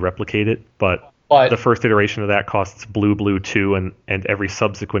lets you replicate it, but the first iteration of that costs blue 2, and every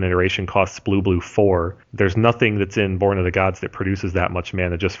subsequent iteration costs blue 4. There's nothing that's in Born of the Gods that produces that much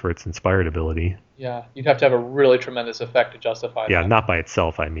mana just for its inspired ability. Yeah, you'd have to have a really tremendous effect to justify that. Yeah, not by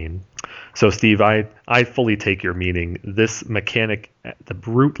itself, I mean. So, Steve, I fully take your meaning. This mechanic at the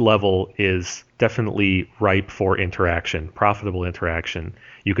brute level is definitely ripe for interaction, profitable interaction.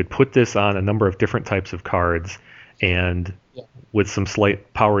 You could put this on a number of different types of cards, and with some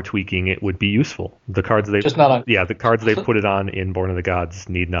slight power tweaking, it would be useful. The cards they put it on in Born of the Gods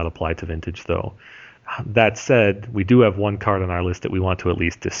need not apply to Vintage, though. That said, we do have one card on our list that we want to at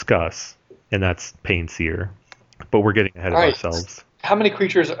least discuss, and that's Painseer. But we're getting ahead of ourselves. How many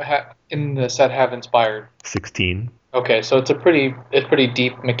creatures in the set have Inspired? 16. Okay, so it's a pretty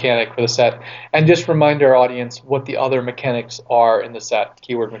deep mechanic for the set. And just remind our audience what the other mechanics are in the set,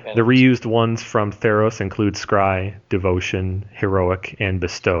 keyword mechanics. The reused ones from Theros include Scry, Devotion, Heroic, and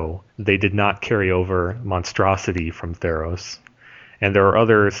Bestow. They did not carry over Monstrosity from Theros. And there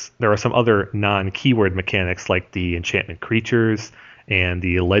are some other non-keyword mechanics like the enchantment creatures and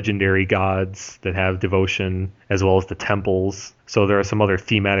the legendary gods that have devotion, as well as the temples. So there are some other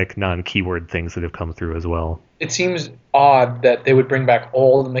thematic non-keyword things that have come through as well. It seems odd that they would bring back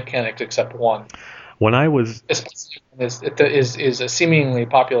all the mechanics except one. When I was... is as seemingly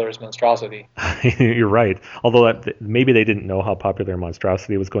popular as Monstrosity. You're right. Although maybe they didn't know how popular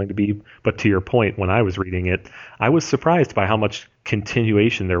Monstrosity was going to be. But to your point, when I was reading it, I was surprised by how much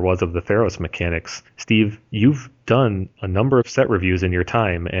continuation there was of the Theros mechanics. Steve, you've done a number of set reviews in your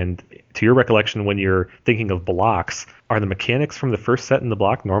time, and to your recollection, when you're thinking of blocks, are the mechanics from the first set in the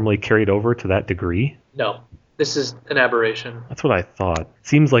block normally carried over to that degree? No. This is an aberration. That's what I thought.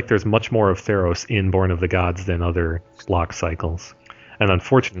 Seems like there's much more of Theros in Born of the Gods than other block cycles. And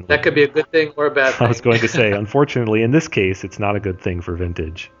unfortunately... That could be a good thing or a bad thing. I was going to say, unfortunately, in this case, it's not a good thing for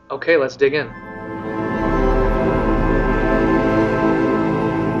Vintage. Okay, let's dig in.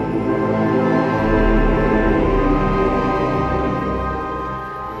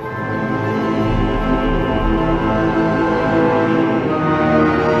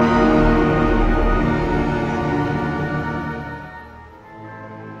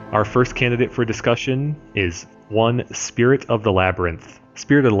 Our first candidate for discussion is 1 Spirit of the Labyrinth.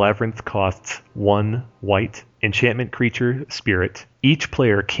 Spirit of the Labyrinth costs 1 white, enchantment creature, spirit. Each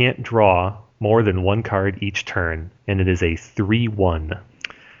player can't draw more than 1 card each turn, and it is a 3/1.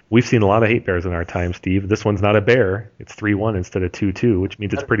 We've seen a lot of hate bears in our time, Steve. This one's not a bear. It's 3/1 instead of 2/2, which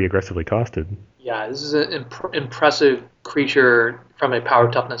means it's pretty aggressively costed. Yeah, this is an impressive creature from a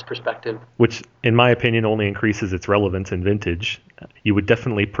power toughness perspective. Which, in my opinion, only increases its relevance in Vintage. You would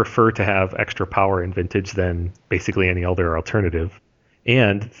definitely prefer to have extra power in Vintage than basically any other alternative.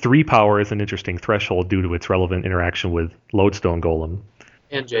 And 3 power is an interesting threshold due to its relevant interaction with Lodestone Golem.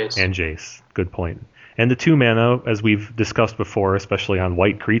 And Jace. Good point. And the 2 mana, as we've discussed before, especially on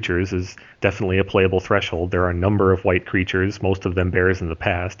white creatures, is definitely a playable threshold. There are a number of white creatures, most of them bears in the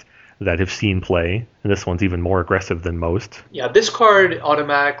past, that have seen play, and this one's even more aggressive than most. Yeah, this card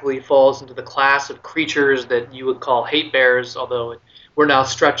automatically falls into the class of creatures that you would call hate bears, although we're now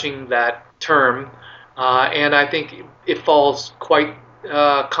stretching that term, and I think it falls quite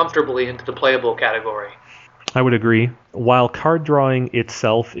comfortably into the playable category. I would agree. While card drawing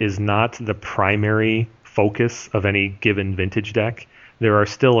itself is not the primary focus of any given Vintage deck, there are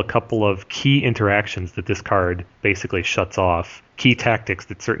still a couple of key interactions that this card basically shuts off. Key tactics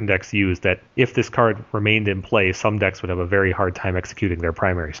that certain decks use that if this card remained in play, some decks would have a very hard time executing their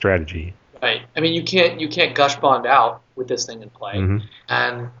primary strategy. Right. I mean, you can't gush bond out with this thing in play. Mm-hmm.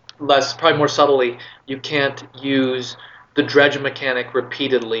 And probably more subtly, you can't use the dredge mechanic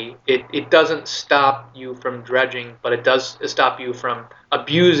repeatedly. It doesn't stop you from dredging, but it does stop you from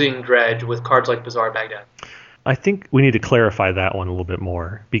abusing dredge with cards like Bazaar Baghdad. I think we need to clarify that one a little bit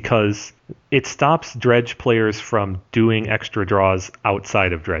more, because It stops dredge players from doing extra draws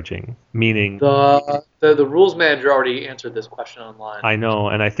outside of dredging, meaning The rules manager already answered this question online. I know,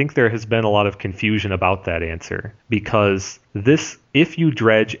 and I think there has been a lot of confusion about that answer because if you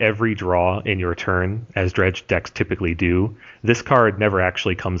dredge every draw in your turn, as dredge decks typically do, this card never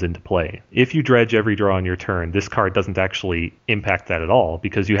actually comes into play. If you dredge every draw in your turn, this card doesn't actually impact that at all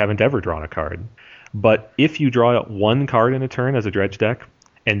because you haven't ever drawn a card. But if you draw one card in a turn as a dredge deck,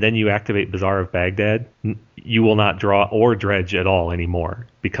 and then you activate Bazaar of Baghdad, you will not draw or dredge at all anymore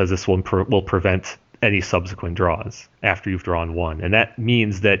because this will prevent any subsequent draws after you've drawn one. And that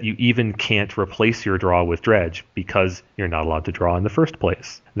means that you even can't replace your draw with dredge because you're not allowed to draw in the first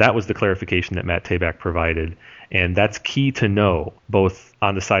place. That was the clarification that Matt Tabak provided, and that's key to know, both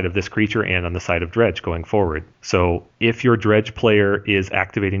on the side of this creature and on the side of dredge going forward. So if your dredge player is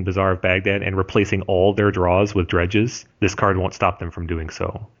activating Bazaar of Baghdad and replacing all their draws with dredges, this card won't stop them from doing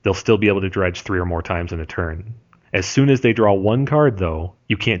so. They'll still be able to dredge 3 or more times in a turn. As soon as they draw one card, though,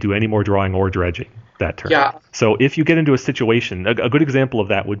 you can't do any more drawing or dredging that turn. Yeah. So if you get into a situation, a good example of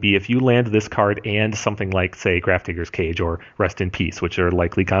that would be if you land this card and something like, say, Grafdigger's Cage or Rest in Peace, which are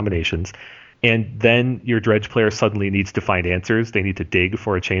likely combinations, and then your dredge player suddenly needs to find answers. They need to dig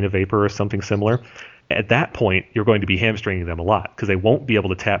for a Chain of Vapor or something similar. At that point, you're going to be hamstringing them a lot because they won't be able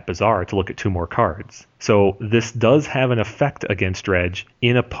to tap Bazaar to look at 2 more cards. So this does have an effect against dredge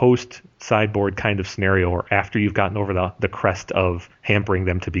in a post-sideboard kind of scenario, or after you've gotten over the crest of hampering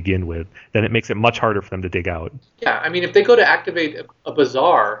them to begin with. Then it makes it much harder for them to dig out. Yeah, I mean, if they go to activate a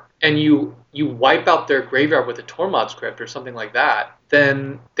Bazaar and you wipe out their graveyard with a Tormod script or something like that,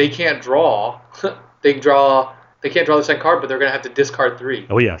 then they can't draw. They can't draw the second card, but they're going to have to discard 3.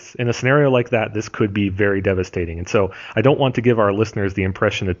 Oh, yes. In a scenario like that, this could be very devastating. And so I don't want to give our listeners the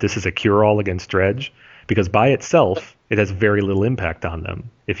impression that this is a cure-all against dredge, because by itself, it has very little impact on them.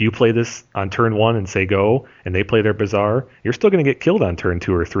 If you play this on turn 1 and say go, and they play their Bazaar, you're still going to get killed on turn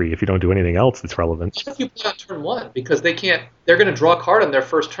 2 or 3 if you don't do anything else that's relevant. If you play on turn 1, because they're going to draw a card on their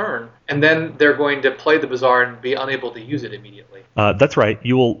first turn, and then they're going to play the Bazaar and be unable to use it immediately. That's right.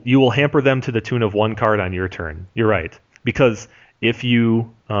 You will hamper them to the tune of 1 card on your turn. You're right. Because if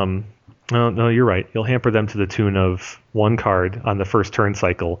you... No, you're right. You'll hamper them to the tune of 1 card on the first turn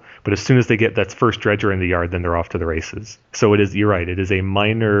cycle, but as soon as they get that first dredger in the yard, then they're off to the races. So you're right, it is a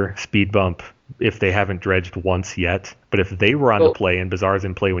minor speed bump if they haven't dredged once yet. But if they were on the play and Bazaar's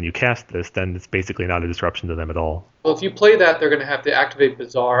in play when you cast this, then it's basically not a disruption to them at all. Well, if you play that, they're going to have to activate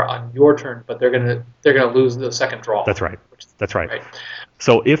Bazaar on your turn, but they're going to lose the second draw. That's right. Right.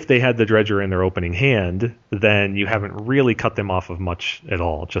 So if they had the dredger in their opening hand, then you haven't really cut them off of much at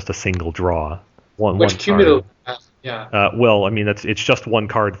all, just a single draw. One cumulative. Yeah. Well, I mean, it's just 1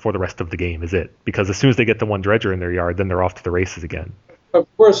 card for the rest of the game, is it? Because as soon as they get the 1 dredger in their yard, then they're off to the races again. But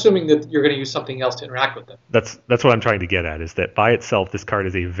we're assuming that you're going to use something else to interact with them. That's what I'm trying to get at, is that by itself, this card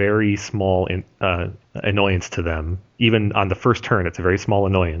is a very small annoyance to them. Even on the first turn, it's a very small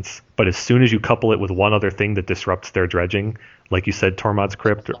annoyance. But as soon as you couple it with one other thing that disrupts their dredging, like you said, Tormod's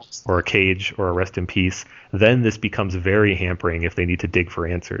Crypt or a Cage or a Rest in Peace, then this becomes very hampering if they need to dig for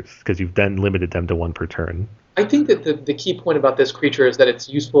answers, because you've then limited them to 1 per turn. I think that the key point about this creature is that it's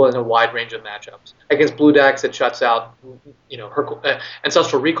useful in a wide range of matchups. Against blue decks, it shuts out,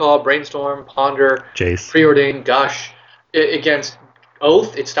 Ancestral Recall, Brainstorm, Ponder, Jace, Preordain, Gush. Against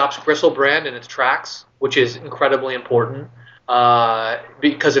Oath, it stops Gristlebrand in its tracks, which is incredibly important.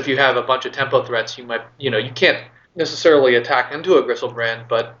 Because if you have a bunch of tempo threats, you can't necessarily attack into a Gristlebrand,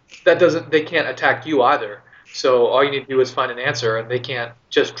 but they can't attack you either. So all you need to do is find an answer, and they can't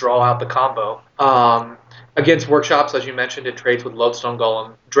just draw out the combo. Against Workshops, as you mentioned, it trades with Lodestone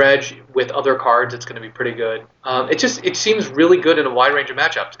Golem. Dredge with other cards, it's going to be pretty good. It seems really good in a wide range of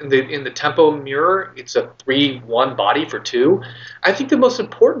matchups. In the Tempo Mirror, it's a 3/1 body for 2. I think the most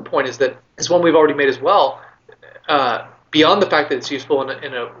important point is one we've already made as well. Beyond the fact that it's useful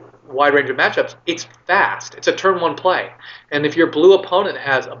in a wide range of matchups, it's fast. It's a turn 1 play. And if your blue opponent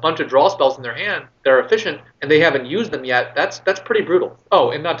has a bunch of draw spells in their hand that are efficient and they haven't used them yet, that's pretty brutal.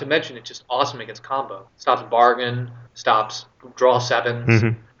 Oh, and not to mention, it's just awesome against combo. Stops Bargain, stops draw 7s.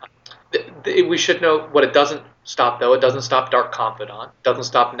 Mm-hmm. We should know what it doesn't stop, though. It doesn't stop Dark Confidant. It doesn't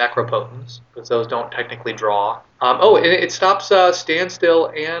stop Necropotence, because those don't technically draw. It stops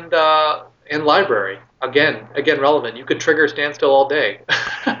Standstill and Library. Again, relevant. You could trigger Standstill all day.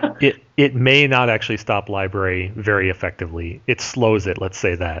 It may not actually stop Library very effectively. It slows it, let's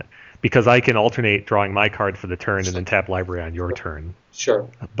say that. Because I can alternate drawing my card for the turn and then tap Library on your turn. Sure.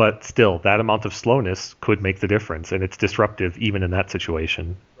 But still, that amount of slowness could make the difference, and it's disruptive even in that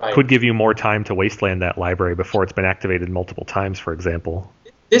situation. Right. Could give you more time to wasteland that Library before it's been activated multiple times, for example.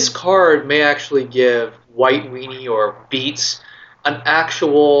 this card may actually give White Weenie or Beats an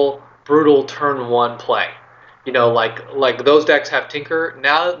actual brutal turn 1 play. Like those decks have Tinker.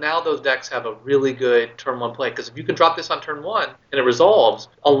 Now those decks have a really good turn 1 play, because if you can drop this on turn 1 and it resolves,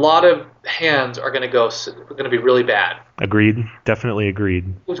 a lot of hands are going to be really bad. Agreed. Definitely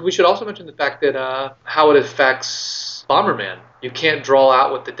agreed. We should also mention the fact that how it affects Bomberman. You can't draw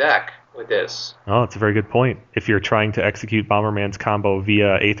out with the deck with this. Oh, that's a very good point. If you're trying to execute Bomberman's combo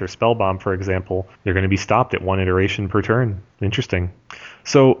via Aether Spellbomb, for example, you're going to be stopped at 1 iteration per turn. Interesting.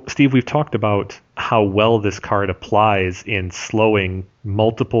 So, Steve, we've talked about how well this card applies in slowing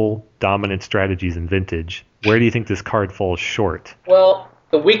multiple dominant strategies in Vintage. Where do you think this card falls short? Well,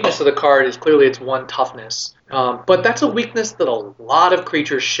 the weakness of the card is clearly its 1 toughness. But that's a weakness that a lot of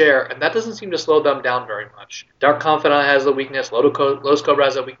creatures share, and that doesn't seem to slow them down very much. Dark Confidant has the weakness. Lotus Cobra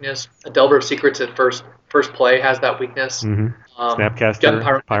has a weakness. A Delver of Secrets at first play has that weakness. Mm-hmm.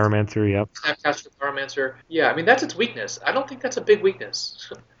 Snapcaster, Pyromancer, yep. Snapcaster, Pyromancer. Yeah, I mean, that's its weakness. I don't think that's a big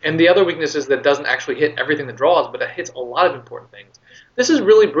weakness. And the other weakness is that it doesn't actually hit everything that draws, but it hits a lot of important things. This is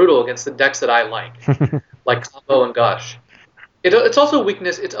really brutal against the decks that I like, like Combo and Gush. It's also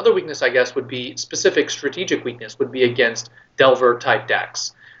weakness. Its other weakness, I guess, would be specific strategic weakness would be against Delver type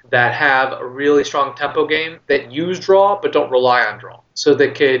decks that have a really strong tempo game that use draw but don't rely on draw, so they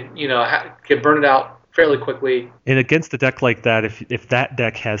could could burn it out fairly quickly. And against a deck like that, if that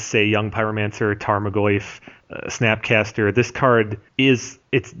deck has, say, Young Pyromancer, Tarmogoyf, Snapcaster, this card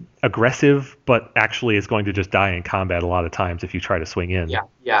it's aggressive, but actually is going to just die in combat a lot of times if you try to swing in.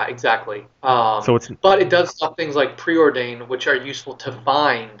 Yeah, exactly. But it does stuff things like Preordain, which are useful to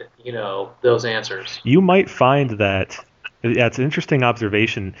find, those answers. You might find that. Yeah, it's an interesting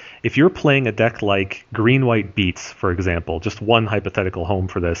observation. If you're playing a deck like Green-White Beats, for example, just one hypothetical home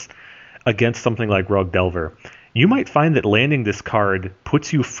for this, against something like Rogue Delver, you might find that landing this card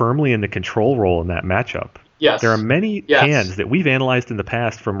puts you firmly in the control role in that matchup. Yes. There are many hands that we've analyzed in the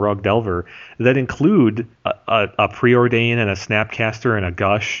past from Rogue Delver that include a Preordain and a Snapcaster and a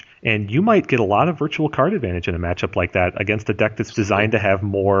Gush, and you might get a lot of virtual card advantage in a matchup like that against a deck that's designed to have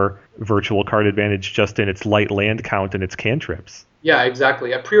more virtual card advantage just in its light land count and its cantrips. Yeah,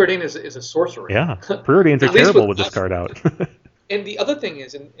 exactly. A Preordain is a sorcery. Yeah, Preordains are terrible with this card out. And the other thing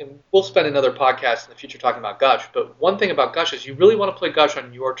is, and we'll spend another podcast in the future talking about Gush, but one thing about Gush is you really want to play Gush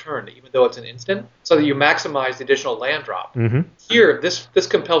on your turn, even though it's an instant, so that you maximize the additional land drop. Mm-hmm. Here, this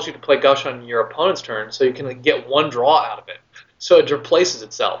compels you to play Gush on your opponent's turn, so you can get 1 draw out of it. So it replaces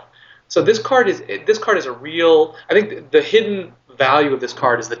itself. So this card is a real. I think the hidden value of this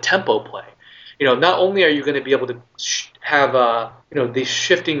card is the tempo play. Not only are you going to be able to have these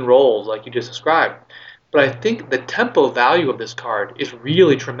shifting roles like you just described, but I think the tempo value of this card is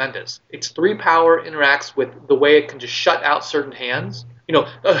really tremendous. Its 3 power interacts with the way it can just shut out certain hands.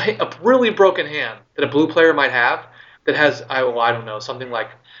 A really broken hand that a blue player might have that has, I don't know, something like,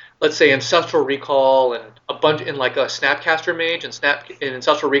 let's say, Ancestral Recall and a bunch in like a Snapcaster Mage and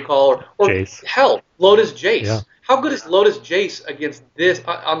Ancestral Recall or Jace. Hell, Lotus Jace. Yeah. How good is Lotus Jace against this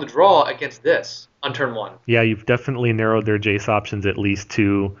on the draw against this on turn 1? Yeah, you've definitely narrowed their Jace options at least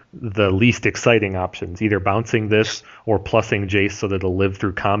to the least exciting options, either bouncing this or plussing Jace so that it'll live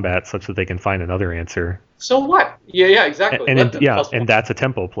through combat such that they can find another answer. So what? Yeah, exactly. And that's a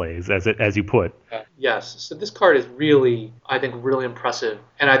tempo play, as you put. Yes. So this card is really, I think, really impressive,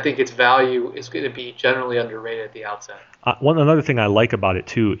 and I think its value is going to be generally underrated at the outset. Another thing I like about it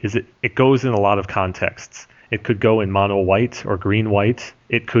too is it goes in a lot of contexts. It could go in mono white or green white.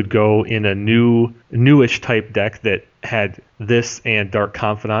 It could go in a newish type deck that had this and Dark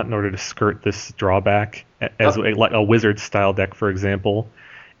Confidant in order to skirt this drawback, as like a wizard style deck, for example.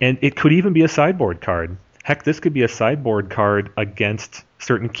 And it could even be a sideboard card. Heck, this could be a sideboard card against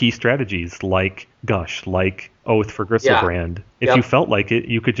certain key strategies like Gush, like Oath for Gristlebrand. Yeah. If you felt like it,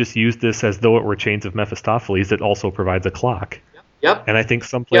 you could just use this as though it were Chains of Mephistopheles that also provides a clock. Yep. And I think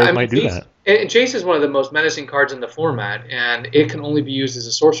some players might do that. And Jace is one of the most menacing cards in the format, and it can only be used as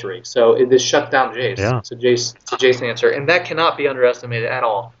a sorcery. So this shuts down Jace. Yeah. So Jace, it's a Jace answer, and that cannot be underestimated at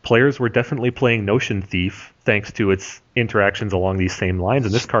all. Players were definitely playing Notion Thief thanks to its interactions along these same lines,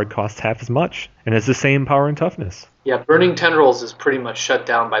 and this card costs half as much and has the same power and toughness. Yeah, Burning Tendrils is pretty much shut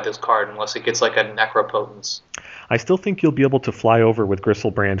down by this card unless it gets like a Necropotence. I still think you'll be able to fly over with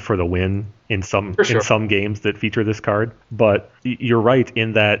Gristlebrand for the win in some games that feature this card. But you're right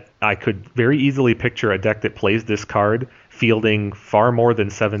in that I could very easily picture a deck that plays this card fielding far more than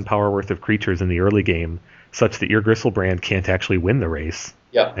 7 power worth of creatures in the early game, such that your Gristlebrand can't actually win the race.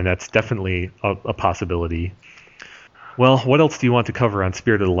 Yeah. And that's definitely a possibility. Well, what else do you want to cover on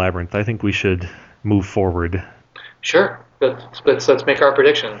Spirit of the Labyrinth? I think we should move forward. Sure. let's make our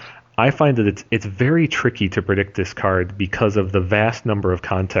predictions. I find that it's very tricky to predict this card because of the vast number of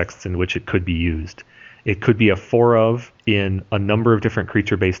contexts in which it could be used. It could be a 4 of in a number of different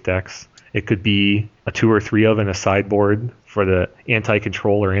creature-based decks. It could be a 2 or 3 of in a sideboard for the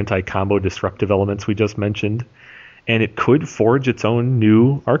anti-control or anti-combo disruptive elements we just mentioned. And it could forge its own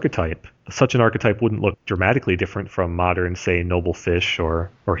new archetype. Such an archetype wouldn't look dramatically different from modern, say, noble fish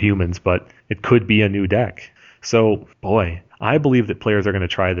or humans, but it could be a new deck. So, boy, I believe that players are going to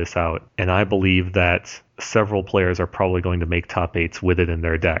try this out, and I believe that several players are probably going to make top 8s with it in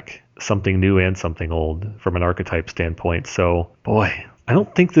their deck. Something new and something old from an archetype standpoint. So, boy, I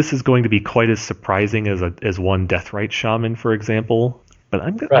don't think this is going to be quite as surprising as one Deathrite Shaman, for example. But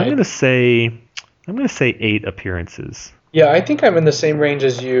I'm going to say 8 appearances. Yeah, I think I'm in the same range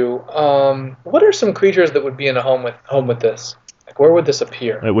as you. What are some creatures that would be in a home with this? Like, where would this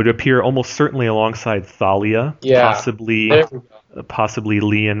appear? It would appear almost certainly alongside Thalia, possibly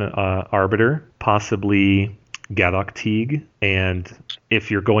Leon Arbiter, possibly Gadok Teague, and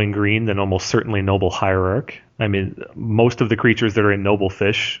if you're going green, then almost certainly Noble Hierarch. I mean, most of the creatures that are in Noble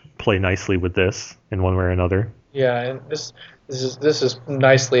Fish play nicely with this in one way or another. Yeah, and this is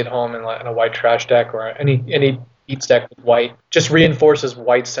nicely at home in a white trash deck or any beats deck with white. Just reinforces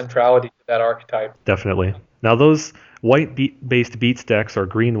white's centrality to that archetype. Definitely. Now those white-based beats decks or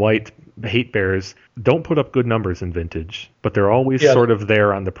green-white hate bears don't put up good numbers in Vintage, but they're always sort of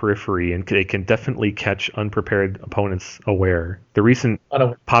there on the periphery, and they can definitely catch unprepared opponents aware. The recent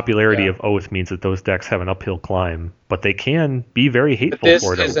popularity of Oath means that those decks have an uphill climb, but they can be very hateful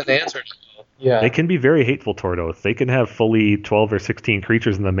toward Oath. This is an answer to Oath. Yeah. They can be very hateful toward Oath. They can have fully 12 or 16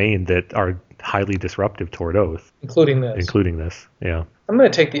 creatures in the main that are highly disruptive toward Oath. Including this, yeah. I'm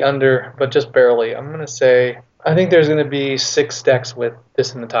going to take the under, but just barely. I'm going to say I think there's going to be 6 decks with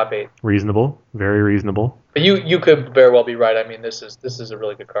this in the top 8. Reasonable, very reasonable. But you could very well be right. I mean, this is a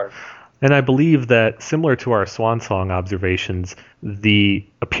really good card. And I believe that, similar to our Swan Song observations, the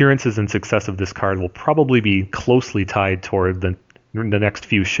appearances and success of this card will probably be closely tied toward the next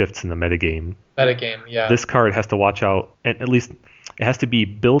few shifts in the metagame. Yeah. This card has to watch out, and at least it has to be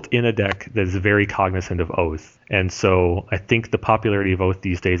built in a deck that is very cognizant of Oath. And so I think the popularity of Oath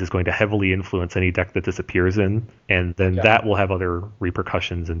these days is going to heavily influence any deck that this appears in, and then that will have other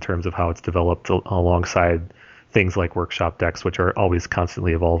repercussions in terms of how it's developed alongside things like workshop decks, which are always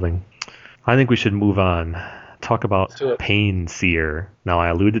constantly evolving. I think we should move on. Talk about Pain Seer. Now, I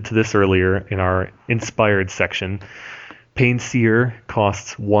alluded to this earlier in our Inspired section. Pain Seer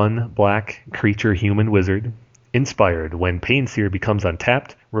costs 1 black creature human wizard. Inspired. When Pain Seer becomes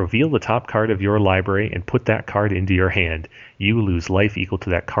untapped, reveal the top card of your library and put that card into your hand. You lose life equal to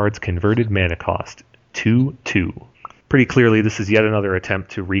that card's converted mana cost. 2/2. Pretty clearly, this is yet another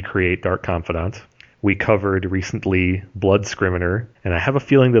attempt to recreate Dark Confidant. We covered recently Blood Scrivener, and I have a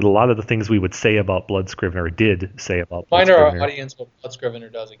feeling that a lot of the things we would say about Blood Scrivener did say about Blood Scrivener. Find our audience what Blood Scrivener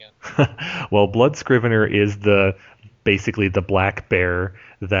does again. Well, Blood Scrivener is basically the black bear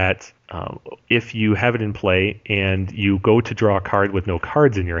that if you have it in play and you go to draw a card with no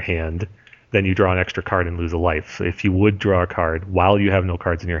cards in your hand, then you draw an extra card and lose a life. So if you would draw a card while you have no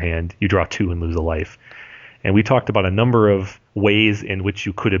cards in your hand, you draw 2 and lose a life. And we talked about a number of ways in which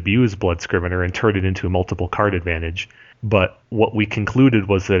you could abuse Blood Scrivener and turn it into a multiple card advantage. But what we concluded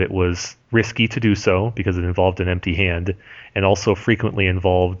was that it was risky to do so because it involved an empty hand and also frequently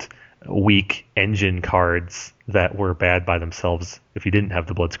involved weak engine cards that were bad by themselves if you didn't have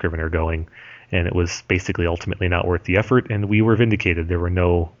the Blood Scrivener going. And it was basically ultimately not worth the effort, and we were vindicated. There were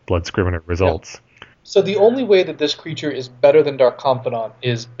no Blood Scrivener results. Yeah. So the only way that this creature is better than Dark Confidant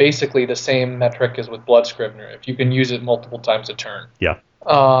is basically the same metric as with Blood Scrivener, if you can use it multiple times a turn. Yeah.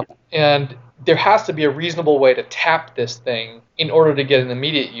 And there has to be a reasonable way to tap this thing in order to get an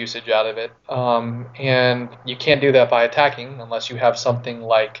immediate usage out of it. And you can't do that by attacking unless you have something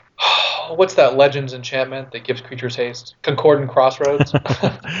like, what's that Legends enchantment that gives creatures haste? Concordant Crossroads?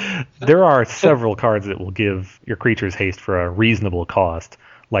 There are several cards that will give your creatures haste for a reasonable cost,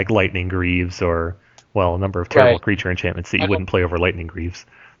 like Lightning Greaves or, well, a number of terrible creature enchantments that you wouldn't play over Lightning Greaves.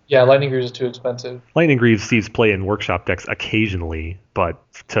 Yeah, Lightning Greaves is too expensive. Lightning Greaves sees play in workshop decks occasionally, but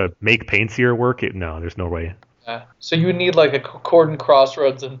to make Pain Seer work, no, there's no way. Yeah. So you would need like a Concordant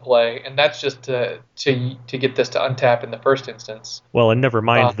Crossroads in play, and that's just to get this to untap in the first instance. Well, and never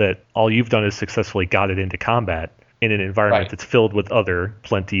mind that all you've done is successfully got it into combat in an environment that's filled with other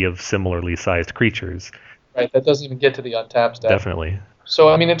plenty of similarly sized creatures. Right, that doesn't even get to the untap step. Definitely. So,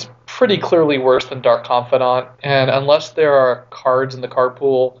 I mean, it's pretty clearly worse than Dark Confidant, and unless there are cards in the card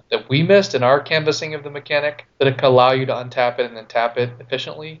pool that we missed in our canvassing of the mechanic that can allow you to untap it and then tap it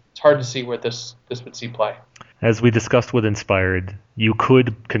efficiently, it's hard to see where this would see play. As we discussed with Inspired, you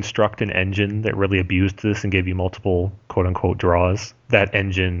could construct an engine that really abused this and gave you multiple quote-unquote draws. That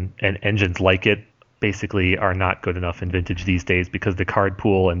engine and engines like it basically are not good enough in Vintage these days because the card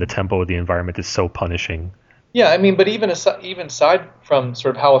pool and the tempo of the environment is so punishing. Yeah, I mean, but even aside from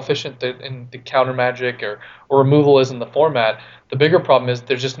sort of how efficient the counter magic or removal is in the format, the bigger problem is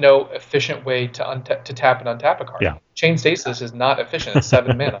there's just no efficient way to tap and untap a card. Yeah. Chain Stasis is not efficient. It's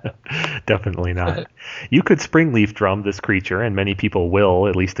 7 mana. Definitely not. You could Springleaf Drum this creature, and many people will,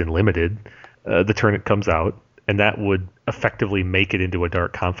 at least in Limited, the turn it comes out, and that would effectively make it into a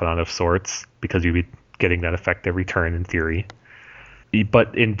Dark Confidant of sorts, because you'd be getting that effect every turn in theory.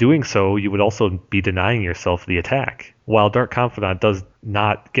 But in doing so, you would also be denying yourself the attack. While Dark Confidant does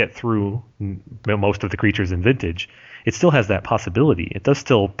not get through most of the creatures in Vintage, it still has that possibility. It does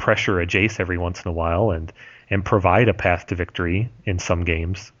still pressure a Jace every once in a while and provide a path to victory in some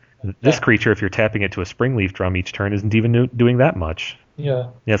games. This creature, if you're tapping it to a Springleaf Drum each turn, isn't even doing that much. Yeah.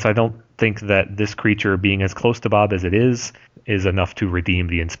 Yes, I don't think that this creature, being as close to Bob as it is enough to redeem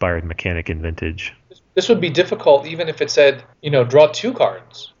the Inspired mechanic in Vintage. This would be difficult even if it said, draw 2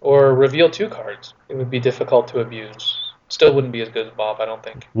 cards or reveal 2 cards. It would be difficult to abuse. Still wouldn't be as good as Bob, I don't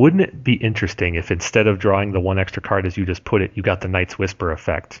think. Wouldn't it be interesting if instead of drawing the 1 extra card as you just put it, you got the Night's Whisper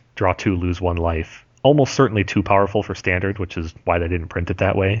effect? Draw 2, lose 1 life. Almost certainly too powerful for Standard, which is why they didn't print it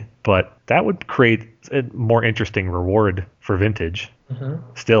that way. But that would create a more interesting reward for Vintage. Mm-hmm.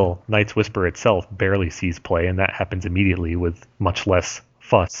 Still, Night's Whisper itself barely sees play, and that happens immediately with much less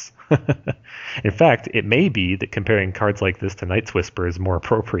fuss. In fact, it may be that comparing cards like this to Night's Whisper is more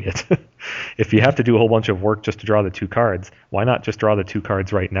appropriate. If you have to do a whole bunch of work just to draw the 2 cards, why not just draw the 2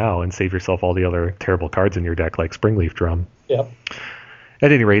 cards right now and save yourself all the other terrible cards in your deck like Springleaf Drum? Yep.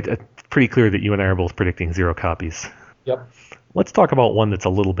 At any rate, it's pretty clear that you and I are both predicting 0 copies. Yep. Let's talk about one that's a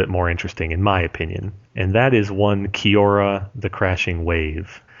little bit more interesting, in my opinion, and that is one Kiora the Crashing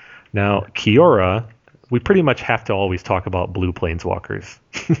Wave. Now, Kiora, we pretty much have to always talk about blue planeswalkers.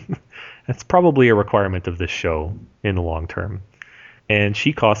 That's probably a requirement of this show in the long term. And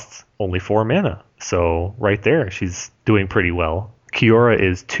she costs only 4 mana. So right there, she's doing pretty well. Kiora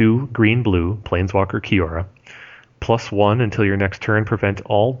is 2 green-blue, planeswalker Kiora. +1 until your next turn, prevent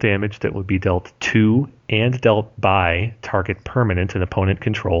all damage that would be dealt to and dealt by target permanent an opponent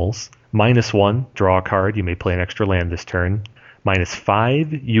controls. -1, draw a card, you may play an extra land this turn.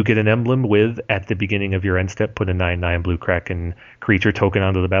 -5, you get an emblem with, at the beginning of your end step, put a 9/9 blue Kraken creature token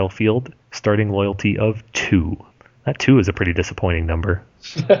onto the battlefield, starting loyalty of 2. That 2 is a pretty disappointing number.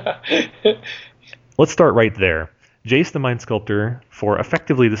 Let's start right there. Jace the Mind Sculptor, for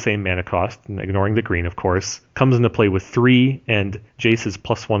effectively the same mana cost, ignoring the green of course, comes into play with 3, and Jace's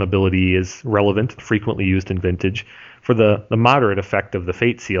 +1 ability is relevant, frequently used in Vintage, for the moderate effect of the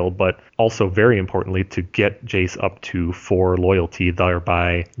Fate Seal, but also very importantly to get Jace up to 4 loyalty,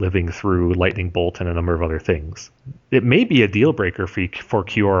 thereby living through Lightning Bolt and a number of other things. It may be a deal breaker for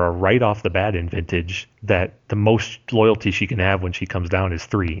Kiora right off the bat in Vintage that the most loyalty she can have when she comes down is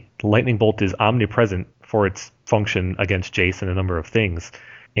 3. Lightning Bolt is omnipresent for its function against Jace and a number of things.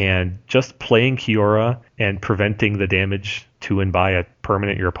 And just playing Kiora and preventing the damage to and by a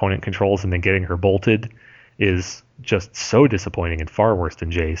permanent your opponent controls and then getting her bolted is just so disappointing and far worse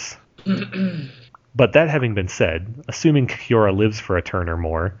than Jace. But that having been said, assuming Kiora lives for a turn or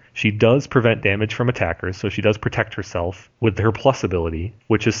more, she does prevent damage from attackers, so she does protect herself with her plus ability,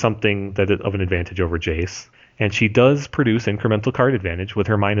 which is something that is of an advantage over Jace. And she does produce incremental card advantage with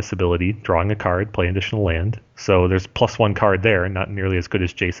her minus ability, drawing a card, play additional land. So there's +1 card there, not nearly as good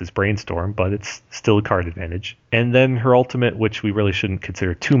as Jace's Brainstorm, but it's still a card advantage. And then her ultimate, which we really shouldn't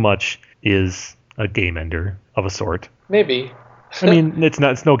consider too much, is a game ender of a sort. Maybe. I mean,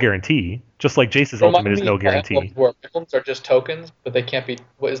 it's no guarantee. Just like Jace's ultimate is no guarantee. Emblems are just tokens, but they can't be.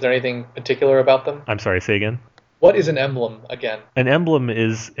 Is there anything particular about them? I'm sorry, say again? What is an emblem again? An emblem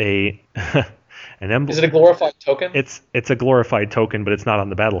is a... An emblem, is it a glorified token? It's a glorified token, but it's not on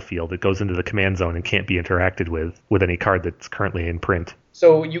the battlefield. It goes into the command zone and can't be interacted with any card that's currently in print.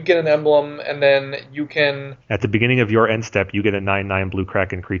 So you get an emblem, and then you can... At the beginning of your end step, you get a 9/9 blue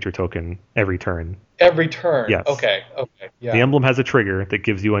Kraken creature token every turn. Every turn? Yes. Okay, yeah. The emblem has a trigger that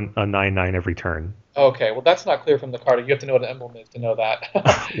gives you a 9/9 every turn. Okay, well that's not clear from the card. You have to know what an emblem is to know that.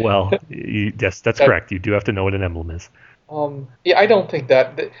 Well, yes, that's correct. You do have to know what an emblem is. Yeah, I don't think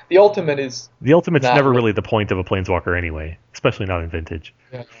that. The ultimate is... The ultimate's never really the point of a Planeswalker anyway, especially not in Vintage.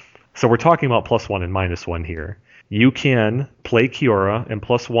 Yeah. So we're talking about +1 and -1 here. You can play Kiora and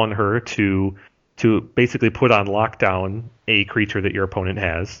 +1 her to basically put on lockdown a creature that your opponent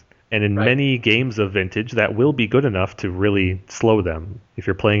has. And in many games of Vintage, that will be good enough to really slow them. If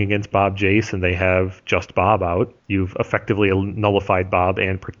you're playing against Bob Jace and they have just Bob out, you've effectively nullified Bob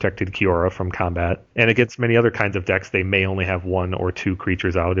and protected Kiora from combat. And against many other kinds of decks, they may only have 1 or 2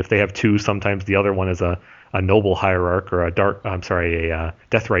 creatures out. If they have 2, sometimes the other one is a Noble Hierarch or a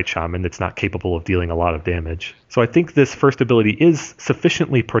Deathrite Shaman that's not capable of dealing a lot of damage. So I think this first ability is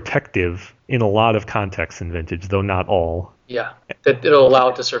sufficiently protective in a lot of contexts in Vintage, though not all. Yeah, that it'll allow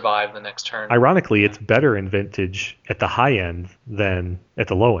it to survive the next turn. Ironically, it's better in Vintage at the high end than at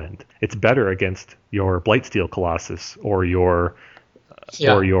the low end. It's better against your Blightsteel Colossus or your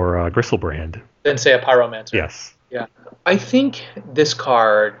Gristlebrand than, say, a Pyromancer. Yes. Yeah. I think this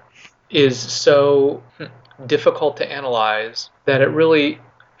card is so difficult to analyze that it really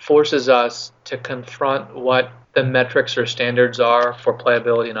forces us to confront what the metrics or standards are for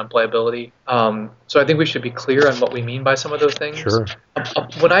playability and unplayability. So I think we should be clear on what we mean by some of those things. Sure.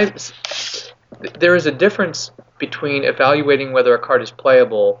 There is a difference between evaluating whether a card is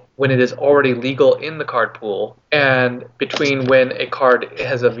playable when it is already legal in the card pool and between when a card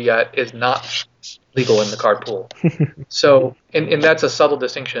as of yet is not legal in the card pool. So, and that's a subtle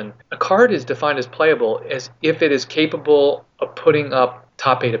distinction. A card is defined as playable as if it is capable of putting up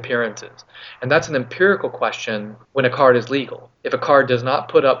top 8 appearances. And that's an empirical question when a card is legal. If a card does not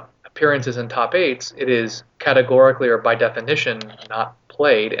put up appearances in top 8s, it is categorically or by definition not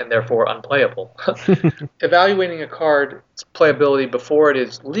played and therefore unplayable. Evaluating a card's playability before it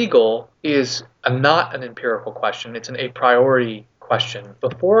is legal is not an empirical question. It's an a priori question.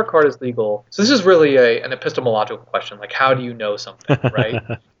 Before a card is legal, so this is really an epistemological question, like how do you know something, right?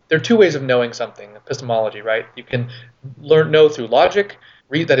 There are 2 ways of knowing something, epistemology, right? You can know through logic,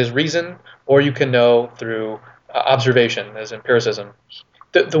 that is reason, or you can know through observation, as empiricism.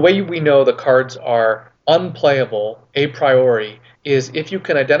 The way we know the cards are unplayable a priori is if you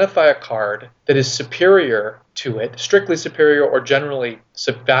can identify a card that is superior to it, strictly superior or generally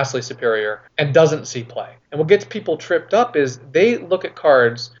vastly superior, and doesn't see play. And what gets people tripped up is they look at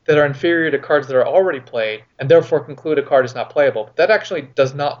cards that are inferior to cards that are already played and therefore conclude a card is not playable. But that actually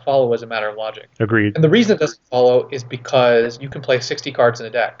does not follow as a matter of logic. Agreed. And the reason it doesn't follow is because you can play 60 cards in a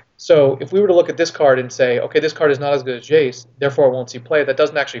deck. So if we were to look at this card and say, okay, this card is not as good as Jace, therefore it won't see play, that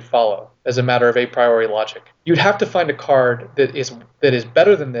doesn't actually follow as a matter of a priori logic. You'd have to find a card that is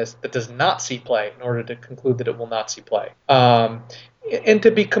better than this that does not see play in order to conclude that it will not see play. And to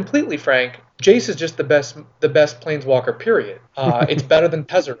be completely frank, Jace is just the best Planeswalker, period. It's better than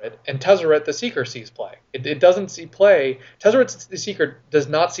Tezzeret, and Tezzeret the Seeker sees play. It doesn't see play. Tezzeret the Seeker does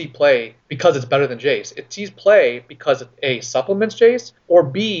not see play because it's better than Jace. It sees play because it A, supplements Jace, or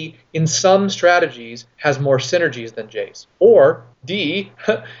B, in some strategies has more synergies than Jace. Or D,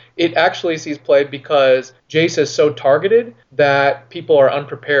 it actually sees play because Jace is so targeted that people are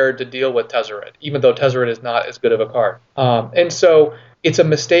unprepared to deal with Tezzeret, even though Tezzeret is not as good of a card. And so it's a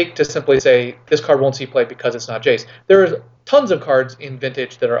mistake to simply say this card won't see play because it's not Jace. There are tons of cards in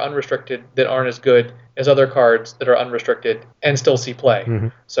Vintage that are unrestricted that aren't as good as other cards that are unrestricted and still see play. Mm-hmm.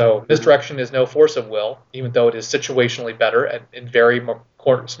 So Misdirection is no force of will, even though it is situationally better in very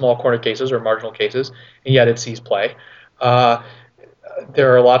small corner cases or marginal cases, and yet it sees play.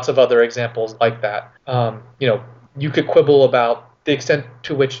 There are lots of other examples like that. You could quibble about the extent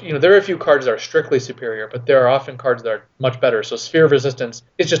to which, there are a few cards that are strictly superior, but there are often cards that are much better. So Sphere of Resistance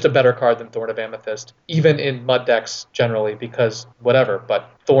is just a better card than Thorn of Amethyst, even in mud decks generally, because whatever,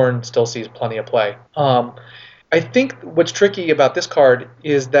 but Thorn still sees plenty of play. I think what's tricky about this card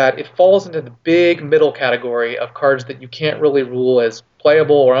is that it falls into the big middle category of cards that you can't really rule as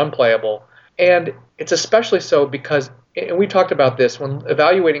playable or unplayable. And it's especially so because, and we talked about this, when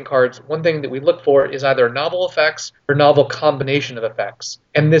evaluating cards, one thing that we look for is either novel effects or novel combination of effects.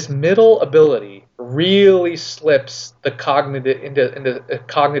 And this middle ability really slips the into a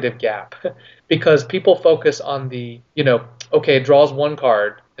cognitive gap because people focus on the, it draws one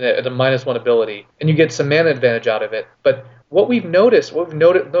card at a -1 ability, and you get some mana advantage out of it. But what we've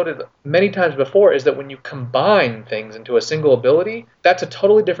noted many times before is that when you combine things into a single ability, that's a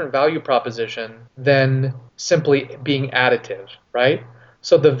totally different value proposition than simply being additive, right?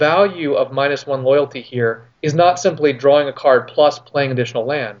 So the value of -1 loyalty here is not simply drawing a card plus playing additional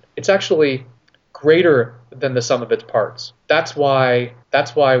land. It's actually greater than the sum of its parts. That's why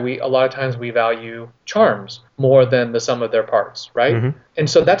a lot of times we value charms more than the sum of their parts, right? Mm-hmm. And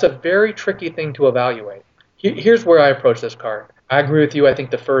so that's a very tricky thing to evaluate. Here's where I approach this card. I agree with you. I think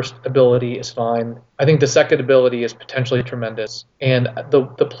the first ability is fine. I think the second ability is potentially tremendous. And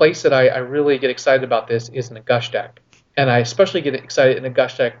the place that I really get excited about this is in a Gush deck. And I especially get excited in a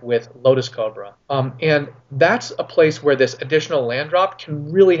Gush deck with Lotus Cobra. And that's a place where this additional land drop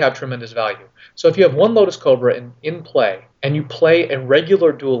can really have tremendous value. So if you have one Lotus Cobra in play, and you play a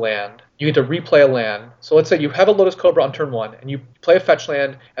regular dual land, you get to replay a land. So let's say you have a Lotus Cobra on turn 1, and you play a fetch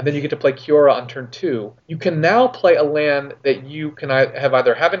land, and then you get to play Kiora on turn 2. You can now play a land that you can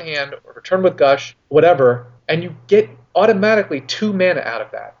either have in hand or return with Gush, whatever, and you get automatically 2 mana out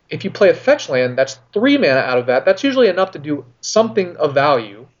of that. If you play a fetch land, that's 3 mana out of that. That's usually enough to do something of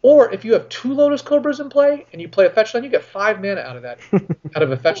value. Or if you have 2 Lotus Cobras in play and you play a fetch land, you get 5 mana out of that, out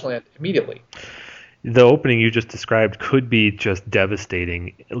of a fetch land immediately. The opening you just described could be just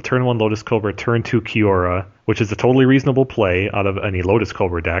devastating. Turn 1 Lotus Cobra, turn 2 Kiora, which is a totally reasonable play out of any Lotus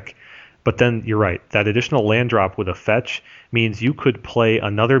Cobra deck. But then you're right, that additional land drop with a fetch means you could play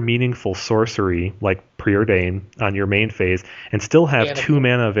another meaningful sorcery like Preordain on your main phase and still have 2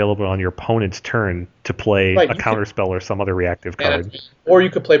 mana available on your opponent's turn to play a counterspell or some other reactive card. Or you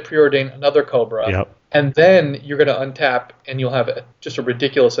could play Preordain another Cobra. Yep. And then you're going to untap and you'll have just a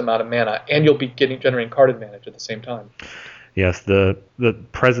ridiculous amount of mana, and you'll be generating card advantage at the same time. Yes, the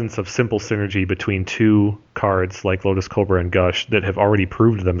presence of simple synergy between 2 cards like Lotus Cobra and Gush that have already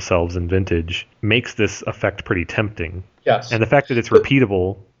proved themselves in Vintage makes this effect pretty tempting. Yes. And the fact that it's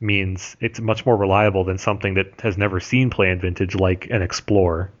repeatable means it's much more reliable than something that has never seen play in Vintage like an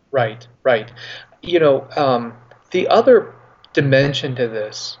Explorer. Right. The other dimension to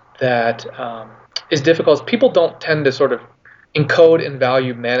this that is difficult is people don't tend to sort of encode and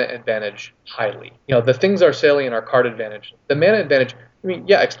value mana advantage highly. The things are salient are card advantage. The mana advantage,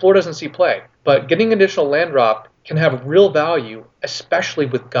 Explorer doesn't see play, but getting additional land drop can have real value, especially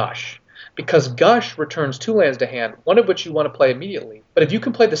with Gush. Because Gush returns 2 lands to hand, one of which you want to play immediately. But if you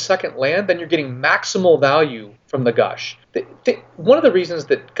can play the second land, then you're getting maximal value from the Gush. One of the reasons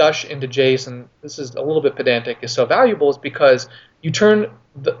that Gush into Jace, and this is a little bit pedantic, is so valuable is because you get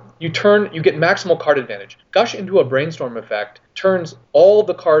maximal card advantage. Gush into a Brainstorm effect turns all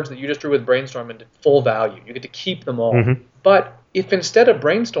the cards that you just drew with Brainstorm into full value. You get to keep them all. Mm-hmm. But if instead of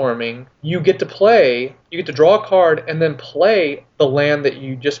brainstorming, you get to draw a card and then play the land that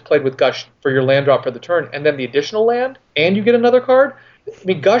you just played with Gush for your land drop for the turn, and then the additional land, and you get another card.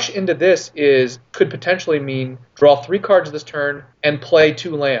 Gush into this could potentially mean draw 3 cards this turn and play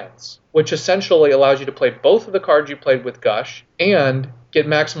 2 lands, which essentially allows you to play both of the cards you played with Gush and get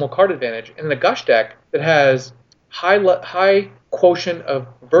maximal card advantage. And in a Gush deck that has high quotient of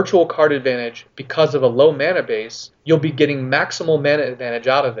virtual card advantage because of a low mana base, you'll be getting maximal mana advantage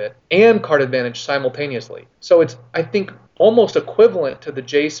out of it and card advantage simultaneously. So it's, I think, almost equivalent to the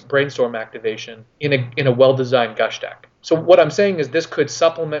Jace Brainstorm activation in a well-designed Gush deck. So what I'm saying is this could be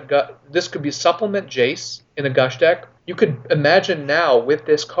supplement Jace in a Gush deck. You could imagine now with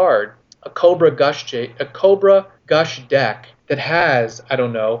this card a Cobra Gush deck that has,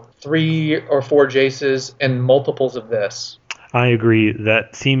 3 or 4 Jaces and multiples of this. I agree.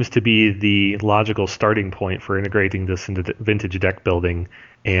 That seems to be the logical starting point for integrating this into Vintage deck building.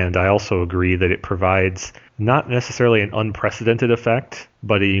 And I also agree that it provides not necessarily an unprecedented effect,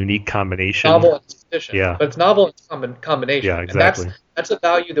 but a unique combination. Novel in position. Yeah. But it's novel in combination. Yeah, exactly. And that's a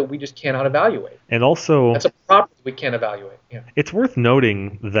value that we just cannot evaluate. And also, that's a property we can't evaluate. Yeah. It's worth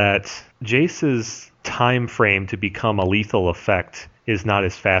noting that Jace's time frame to become a lethal effect is not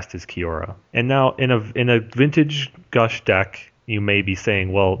as fast as Kiora. And now in a Vintage Gush deck, you may be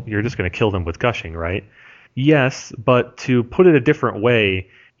saying, well, you're just going to kill them with Gushing, right? Yes, but to put it a different way,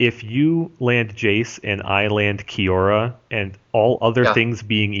 if you land Jace and I land Kiora and all other things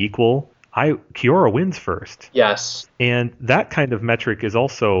being equal, Kiora wins first. Yes. And that kind of metric is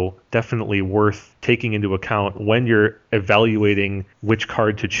also definitely worth taking into account when you're evaluating which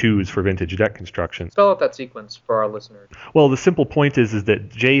card to choose for Vintage deck construction. Spell out that sequence for our listeners. Well, the simple point is that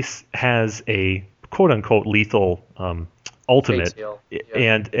Jace has a quote-unquote lethal ultimate,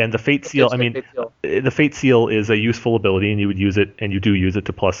 and the Fate Seal. The Fate Seal is a useful ability, and you would use it, and you do use it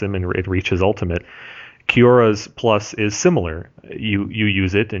to plus him and reach his ultimate. Kiora's plus is similar. You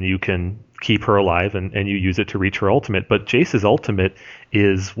use it, and you can keep her alive, and you use it to reach her ultimate. But Jace's ultimate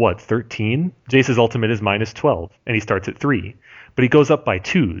is, 13? Jace's ultimate is minus 12, and he starts at 3. But he goes up by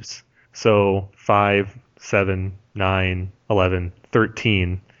 2s. So 5, 7, 9, 11,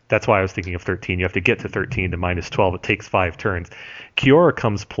 13. That's why I was thinking of 13. You have to get to 13 to minus 12. It takes 5 turns. Kiora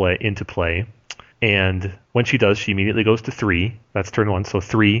comes into play, and when she does, she immediately goes to 3. That's turn 1. So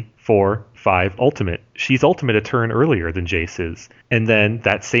 3, 4, 5, ultimate. She's ultimate a turn earlier than Jace is. And then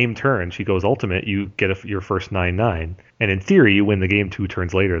that same turn, she goes ultimate, you get your first 9/9. And in theory, you win the game 2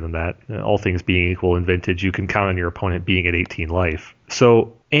 turns later than that. All things being equal in Vintage, you can count on your opponent being at 18 life.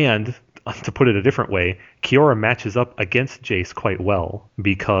 So, and to put it a different way, Kiora matches up against Jace quite well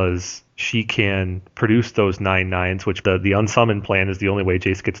because she can produce those 9/9s, which the unsummoned plan is the only way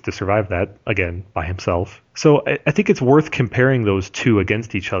Jace gets to survive that, again, by himself. So I think it's worth comparing those two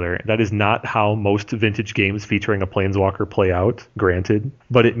against each other. That is not how most vintage games featuring a Planeswalker play out, granted,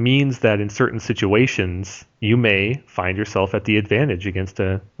 but it means that in certain situations, you may find yourself at the advantage against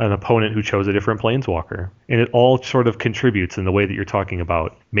an opponent who chose a different Planeswalker. And it all sort of contributes in the way that you're talking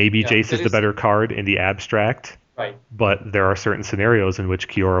about. Maybe Jace is the better card in the abstract, right? But there are certain scenarios in which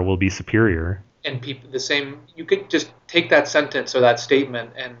Kiora will be superior. And people, you could just take that sentence or that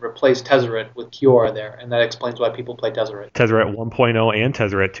statement and replace Tezzeret with Kiora there, and that explains why people play Tezzeret. Tezzeret 1.0 and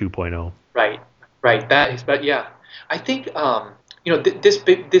Tezzeret 2.0. Right. That is, but yeah, I think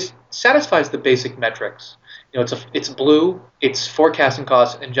this satisfies the basic metrics. It's blue, it's forecasting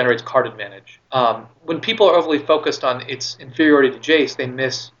cost, and generates card advantage. When people are overly focused on its inferiority to Jace, they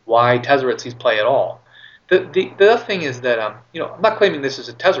miss why Tezzeret sees play at all. The other thing is that I'm not claiming this is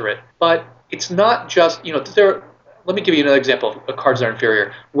a Tezzeret, but it's not just let me give you another example of cards that are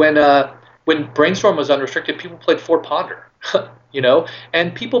inferior. When Brainstorm was unrestricted, people played 4 Ponder,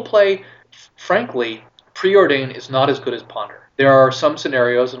 and people play. Frankly, Preordain is not as good as Ponder. There are some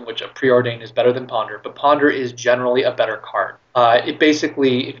scenarios in which a Preordain is better than Ponder, but Ponder is generally a better card. It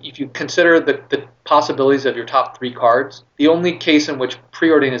basically, if you consider the possibilities of your top 3 cards, the only case in which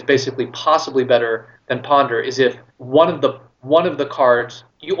Preordain is basically possibly better than Ponder is if one of the cards,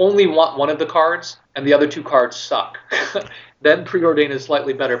 you only want one of the cards and the other 2 cards suck. Then Preordain is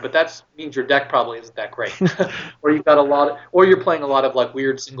slightly better, but that means your deck probably isn't that great. Or you're playing a lot of like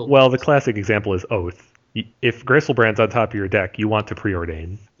weird single. Well, the classic example is Oath. If Gristlebrand's on top of your deck, you want to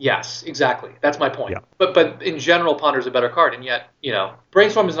Preordain. Yes, exactly. That's my point. Yeah. But in general, Ponder's a better card, and yet,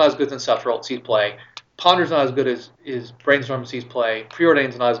 Brainstorm is not as good as Ancestral sees play. Ponder's not as good as Brainstorm sees play.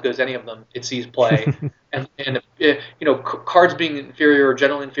 Preordain's not as good as any of them it sees play. and cards being inferior or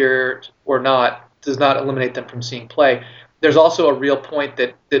generally inferior or not does not eliminate them from seeing play. There's also a real point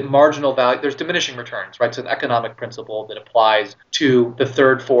that marginal value, there's diminishing returns, right? It's an economic principle that applies to the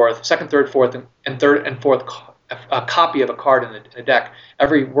second, third, fourth, and third and fourth a copy of a card in a deck.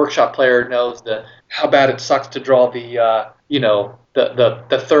 Every workshop player knows how bad it sucks to draw the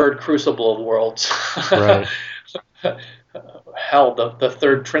third Crucible of Worlds. Right. Hell, the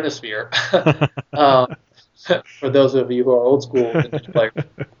third Trinisphere. For those of you who are old school vintage players.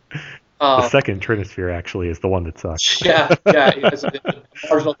 The second Trinisphere actually is the one that sucks. Yeah, it has a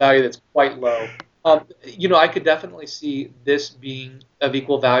marginal value that's quite low. I could definitely see this being of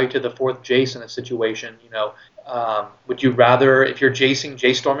equal value to the 4th Jace in a situation. Would you rather, if you're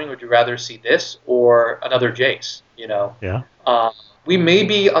Jace storming, would you rather see this or another Jace? Yeah. We may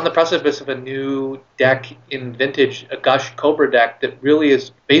be on the precipice of a new deck in Vintage, a Gush Cobra deck that really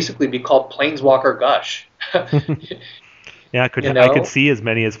is basically be called Planeswalker Gush. Yeah, I could see as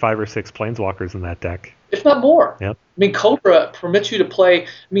many as 5 or 6 Planeswalkers in that deck. If not more. Yep. I mean, Cobra permits you to play.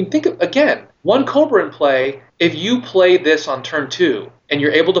 Think of, again, 1 Cobra in play. If you play this on turn 2 and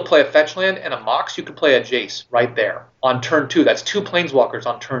you're able to play a fetch land and a Mox, you can play a Jace right there on turn 2. That's 2 Planeswalkers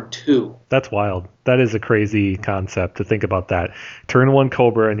on turn 2. That's wild. That is a crazy concept to think about that. Turn 1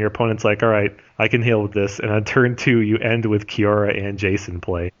 Cobra and your opponent's like, all right, I can heal with this. And on turn 2, you end with Kiora and Jace in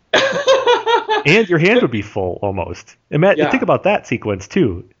play. And your hand would be full almost. Think about that sequence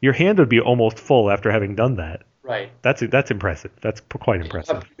too. Your hand would be almost full after having done that. Right. That's impressive. That's quite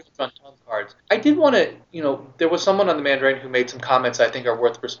impressive. Cards. I did want to, there was someone on the Mandarin who made some comments I think are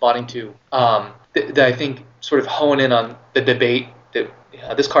worth responding to. That I think sort of hone in on the debate that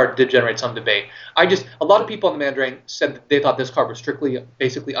this card did generate some debate. A lot of people on the Mandarin said that they thought this card was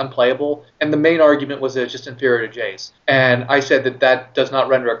basically unplayable, and the main argument was that it's just inferior to Jace. And I said that does not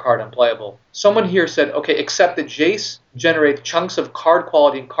render a card unplayable. Someone here said, okay, except that Jace generates chunks of card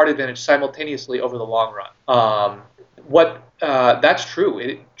quality and card advantage simultaneously over the long run. That's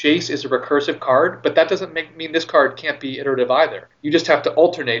true. Jace is a recursive card, but that doesn't mean this card can't be iterative either. You just have to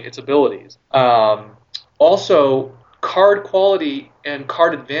alternate its abilities. Also, card quality and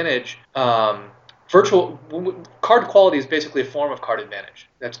card advantage, virtual card quality is basically a form of card advantage.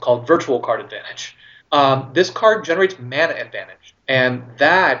 That's called virtual card advantage. This card generates mana advantage, and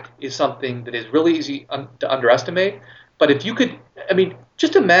that is something that is really easy to underestimate. But if you could,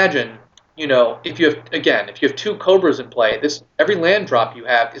 just imagine, if you have 2 Cobras in play, every land drop you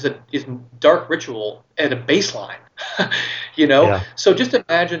have is Dark Ritual at a baseline. Yeah. So just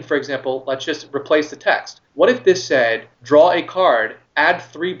imagine, for example, let's just replace the text. What if this said, draw a card, add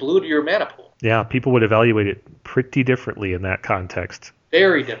 3 blue to your mana pool? Yeah, people would evaluate it pretty differently in that context.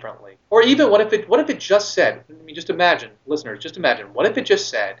 Very differently. Or even what if it just said, I mean, just imagine, listeners, just imagine, what if it just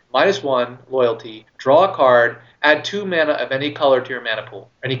said, -1 loyalty, draw a card, add 2 mana of any color to your mana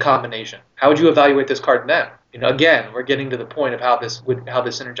pool, any combination. How would you evaluate this card then? Again, we're getting to the point of how this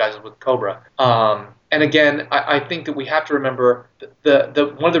synergizes with Cobra. And again, I think that we have to remember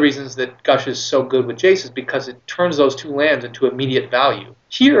the one of the reasons that Gush is so good with Jace is because it turns those 2 lands into immediate value.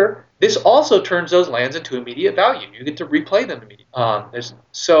 Here, this also turns those lands into immediate value. You get to replay them immediately.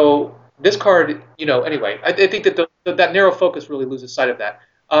 So this card, anyway, I think that that narrow focus really loses sight of that.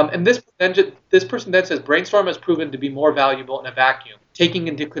 And this person then says, Brainstorm has proven to be more valuable in a vacuum, taking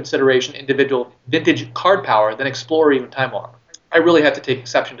into consideration individual vintage card power than Explore or even Time Walk. I really have to take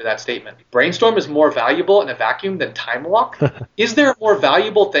exception to that statement. Brainstorm is more valuable in a vacuum than Time Walk? Is there a more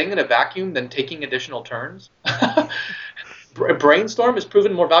valuable thing in a vacuum than taking additional turns? Brainstorm is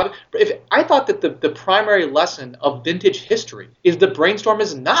proven more valuable. I thought that the primary lesson of vintage history is that Brainstorm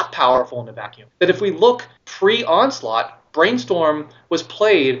is not powerful in a vacuum. That if we look pre-Onslaught, Brainstorm was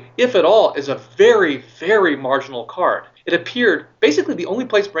played, if at all, as a very, very marginal card. It appeared, basically the only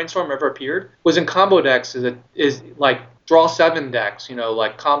place Brainstorm ever appeared was in combo decks is like draw 7 decks,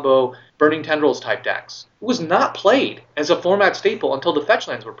 like combo Burning Tendrils type decks. It was not played as a format staple until the fetch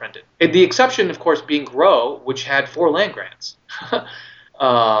lands were printed. The exception, of course, being Grow, which had 4 land grants.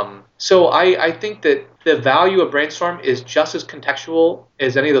 So I think that the value of Brainstorm is just as contextual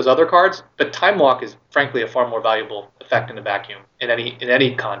as any of those other cards, but Time Walk is frankly a far more valuable effect in a vacuum in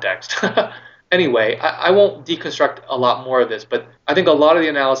any context. Anyway, I won't deconstruct a lot more of this, but I think a lot of the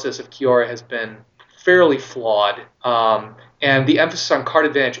analysis of Kiora has been fairly flawed. And the emphasis on card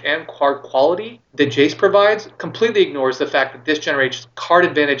advantage and card quality that Jace provides completely ignores the fact that this generates card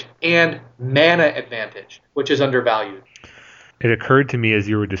advantage and mana advantage, which is undervalued. It occurred to me as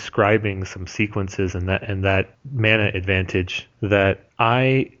you were describing some sequences and that mana advantage that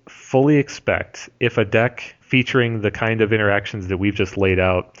I fully expect if a deck featuring the kind of interactions that we've just laid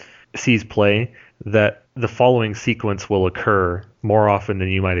out sees play, that the following sequence will occur more often than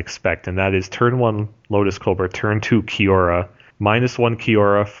you might expect, and that is turn 1 Lotus Cobra, turn 2 Kiora, -1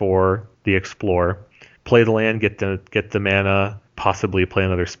 Kiora for the Explore, play the land, get the mana, possibly play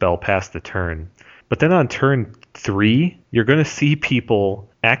another spell past the turn. But then on turn 3, you're going to see people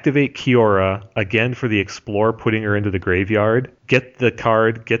activate Kiora again for the Explore, putting her into the graveyard, get the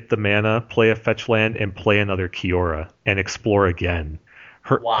card, get the mana, play a fetch land, and play another Kiora, and Explore again.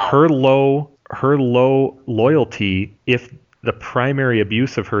 Her low loyalty, if the primary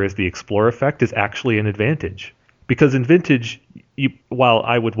abuse of her is the Explore effect, is actually an advantage. Because in Vintage, while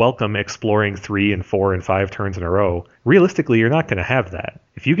I would welcome exploring 3 and 4 and 5 turns in a row, realistically, you're not going to have that.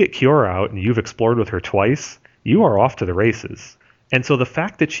 If you get Kiora out and you've explored with her twice, you are off to the races. And so the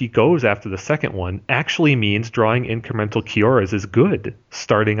fact that she goes after the second one actually means drawing incremental Kioras is good,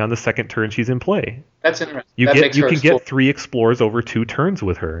 starting on the second turn she's in play. That's interesting. You can get 3 Explores over 2 turns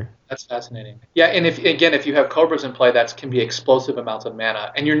with her. That's fascinating. Yeah, and if you have Cobras in play, that can be explosive amounts of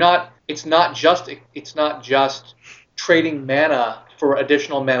mana. And it's not just trading mana for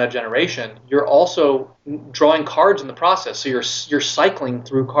additional mana generation. You're also drawing cards in the process. So you're cycling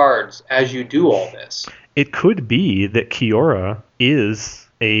through cards as you do all this. It could be that Kiora is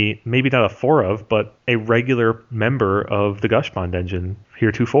maybe not a 4 of, but a regular member of the Gushbond engine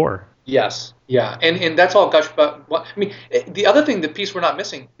heretofore. Yes, yeah, and that's all Gush. But I mean, the other thing, the piece we're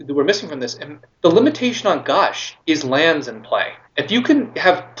missing from this, and the limitation on Gush is lands in play. If you can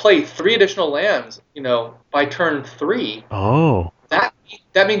play 3 additional lands, by turn 3. Oh.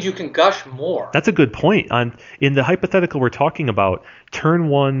 That means you can Gush more. That's a good point. In the hypothetical we're talking about, turn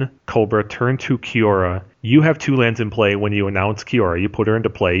 1 Cobra, turn 2 Kiora, you have 2 lands in play when you announce Kiora. You put her into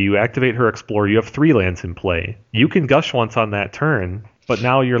play, you activate her Explorer, you have 3 lands in play. You can Gush once on that turn, but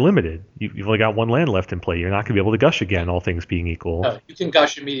now you're limited. You've only got 1 land left in play. You're not going to be able to Gush again, all things being equal. No, you can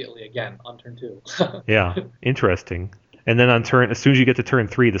Gush immediately again on turn 2. Yeah, interesting. And then as soon as you get to turn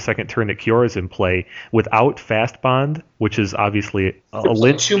 3, the second turn that Kiora's in play, without Fast Bond, which is obviously a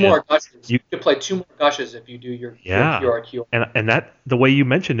lynch. 2 more Gushes. You can play 2 more Gushes if you do your Kiora. And that, the way you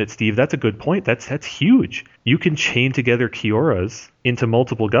mentioned it, Steve, that's a good point. That's huge. You can chain together Kioras into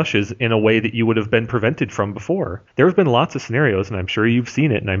multiple Gushes in a way that you would have been prevented from before. There have been lots of scenarios, and I'm sure you've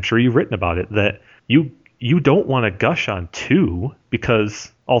seen it, and I'm sure you've written about it, that you don't want to Gush on 2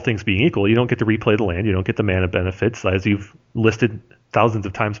 because, all things being equal, you don't get to replay the land, you don't get the mana benefits, as you've listed thousands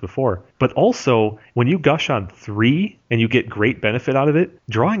of times before. But also, when you Gush on 3 and you get great benefit out of it,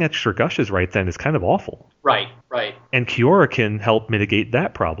 drawing extra Gushes right then is kind of awful. Right. And Kiora can help mitigate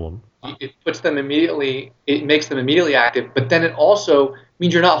that problem. It makes them immediately active, but then it also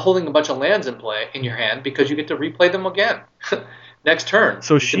means you're not holding a bunch of lands in play in your hand because you get to replay them again. next turn.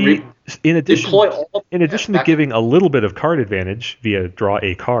 So she, in addition to giving a little bit of card advantage via draw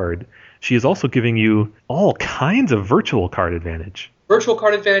a card, she is also giving you all kinds of virtual card advantage. Virtual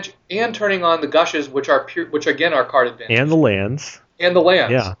card advantage and turning on the gushes, which again are card advantage. And the lands.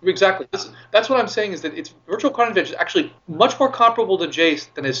 Yeah. Exactly. That's what I'm saying, is that it's virtual card advantage is actually much more comparable to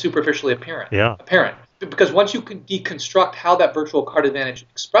Jace than is superficially apparent. Yeah. Because once you can deconstruct how that virtual card advantage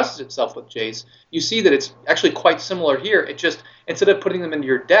expresses itself with Jace, you see that it's actually quite similar here. It just, instead of putting them into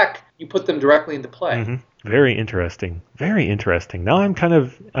your deck, you put them directly into play. Mm-hmm. Very interesting. Very interesting. Now I'm kind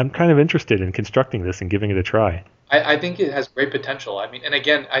of interested in constructing this and giving it a try. I think it has great potential. I mean, and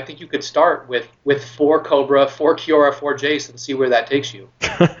again, I think you could start with 4 Cobra, 4 Kiora, 4 Jace, and see where that takes you.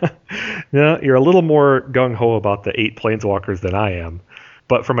 Yeah, you're a little more gung-ho about the 8 Planeswalkers than I am.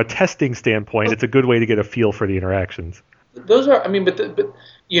 But from a testing standpoint, it's a good way to get a feel for the interactions. Those are, I mean, but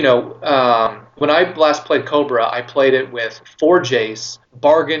when I last played Cobra, I played it with 4 Jace,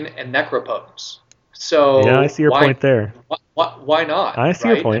 Bargain, and Necropotence. So yeah, I see your point there. Why not? I see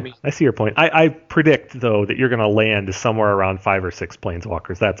your point. I see your point. I predict, though, that you're going to land somewhere around 5 or 6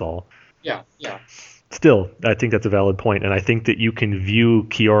 Planeswalkers. That's all. Yeah. Still, I think that's a valid point, and I think that you can view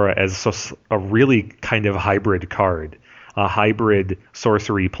Kiora as a really kind of hybrid card. A hybrid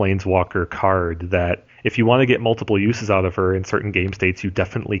sorcery planeswalker card that if you want to get multiple uses out of her in certain game states, you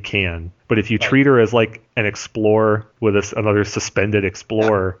definitely can. But if you treat her as like an explorer with another suspended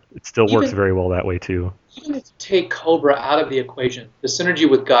explorer, it still works very well that way too. Even if you take Cobra out of the equation, the synergy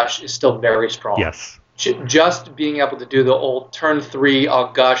with Gush is still very strong. Yes. Just being able to do the old turn 3,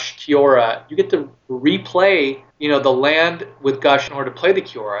 I'll Gush Kiora, you get to replay, the land with Gush in order to play the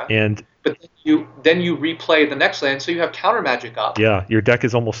Kiora. But then you replay the next land, so you have counter magic up. Yeah, your deck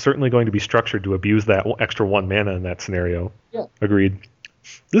is almost certainly going to be structured to abuse that extra 1 mana in that scenario. Yeah. Agreed.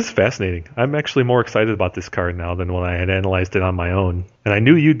 This is fascinating. I'm actually more excited about this card now than when I had analyzed it on my own. And I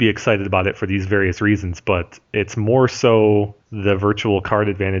knew you'd be excited about it for these various reasons, but it's more so the virtual card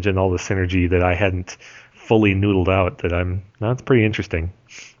advantage and all the synergy that I hadn't fully noodled out that's pretty interesting.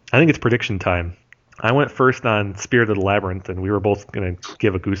 I think it's prediction time. I went first on Spirit of the Labyrinth, and we were both going to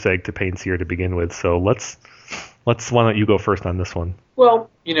give a goose egg to Painseer to begin with. So why don't you go first on this one? Well,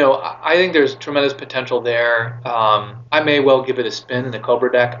 I think there's tremendous potential there. I may well give it a spin in the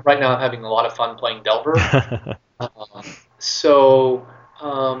Cobra deck. Right now I'm having a lot of fun playing Delver. I'll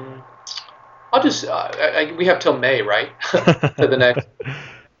just we have till May, right? To the next.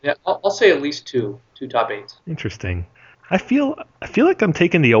 Yeah, I'll say at least two top 8s. Interesting. I feel like I'm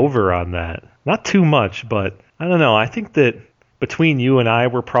taking the over on that. Not too much, but I don't know. I think that between you and I,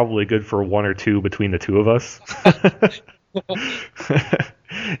 we're probably good for 1 or 2 between the 2 of us.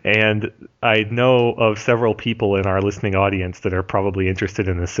 And I know of several people in our listening audience that are probably interested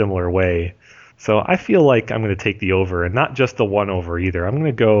in a similar way. So I feel like I'm going to take the over, and not just the 1 over either. I'm going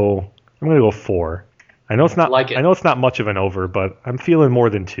to go 4. I know it's not I know it's not much of an over, but I'm feeling more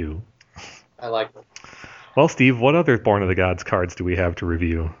than 2. I like it. Well, Steve, what other Born of the Gods cards do we have to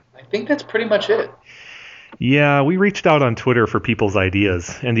review? I think that's pretty much it. Yeah, we reached out on Twitter for people's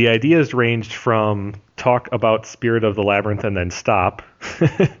ideas, and the ideas ranged from talk about Spirit of the Labyrinth and then stop,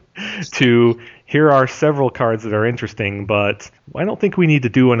 to here are several cards that are interesting, but I don't think we need to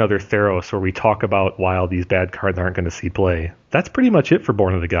do another Theros where we talk about why all these bad cards aren't going to see play. That's pretty much it for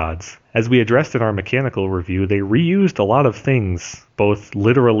Born of the Gods. As we addressed in our mechanical review, they reused a lot of things, both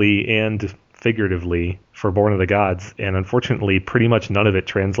literally and figuratively, for Born of the Gods, and unfortunately pretty much none of it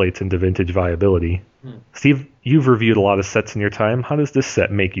translates into vintage viability. Steve, you've reviewed a lot of sets in your time. How does this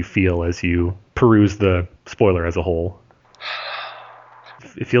set make you feel as you peruse the spoiler as a whole?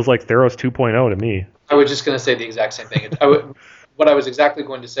 It feels like Theros 2.0 to me. I was just going to say the exact same thing. What I was exactly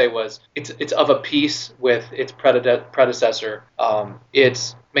going to say was it's of a piece with its predecessor.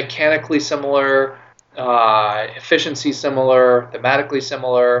 It's mechanically similar, efficiency similar, thematically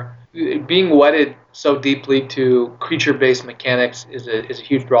similar. Being wedded so deeply to creature-based mechanics is a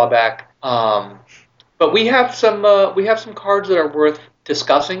huge drawback. But we have some cards that are worth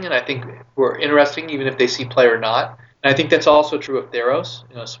discussing, and I think were interesting, even if they see play or not. And I think that's also true of Theros.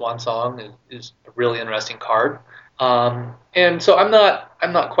 Swan Song is a really interesting card. And so I'm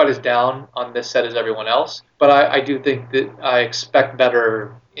not quite as down on this set as everyone else, but I do think that I expect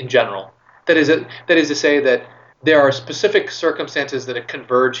better in general. That is to say that there are specific circumstances that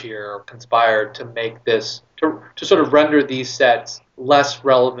converge here or conspire to make this to sort of render these sets less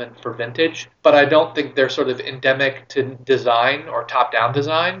relevant for vintage, but I don't think they're sort of endemic to design or top-down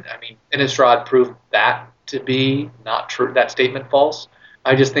design. I mean, Innistrad proved that to be not true, that statement false.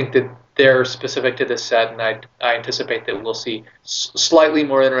 I just think that they're specific to this set, and I anticipate that we'll see slightly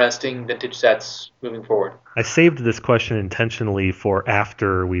more interesting vintage sets moving forward. I saved this question intentionally for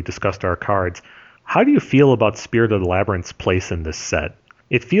after we discussed our cards. How do you feel about Spirit of the Labyrinth's place in this set?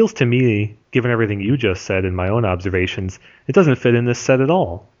 It feels to me, given everything you just said and my own observations, it doesn't fit in this set at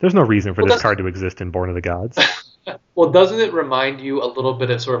all. There's no reason for this card to exist in Born of the Gods. Well, doesn't it remind you a little bit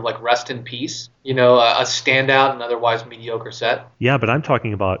of sort of like Rest in Peace? You know, a standout and otherwise mediocre set? Yeah, but I'm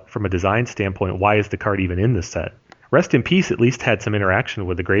talking about from a design standpoint, why is the card even in this set? Rest in Peace at least had some interaction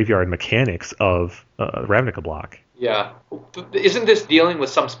with the graveyard mechanics of Ravnica block. Yeah. Isn't this dealing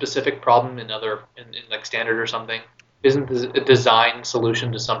with some specific problem in like Standard or something? Isn't this a design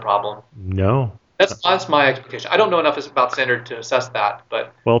solution to some problem? No. That's my expectation. I don't know enough about Standard to assess that,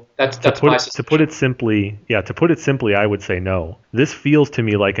 but that's my suspicion. To put it simply, I would say no. This feels to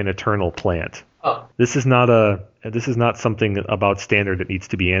me like an eternal plant. Oh. This is not something about Standard that needs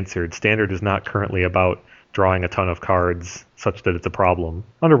to be answered. Standard is not currently about drawing a ton of cards such that it's a problem.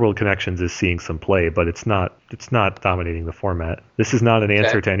 Underworld Connections is seeing some play, but it's not dominating the format. This is not an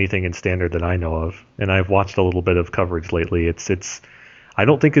answer to anything in Standard that I know of, and I've watched a little bit of coverage lately. I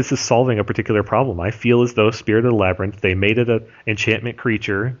don't think this is solving a particular problem. I feel as though Spirit of the Labyrinth, they made it an enchantment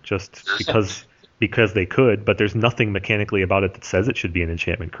creature just because they could, but there's nothing mechanically about it that says it should be an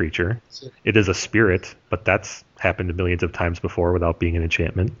enchantment creature. It is a spirit, but that's happened millions of times before without being an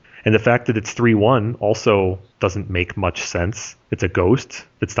enchantment. And the fact that it's 3/1 also doesn't make much sense. It's a ghost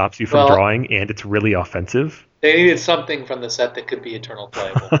that stops you from drawing, and it's really offensive. They needed something from the set that could be eternal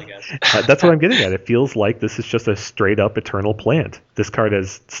playable, I guess. That's what I'm getting at. It feels like this is just a straight-up eternal plant. This card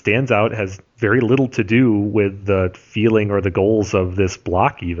stands out, has very little to do with the feeling or the goals of this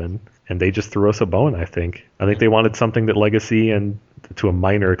block even, and they just threw us a bone, I think. I think they wanted something that Legacy and, to a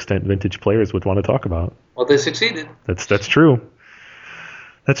minor extent, Vintage players would want to talk about. Well, they succeeded. That's true.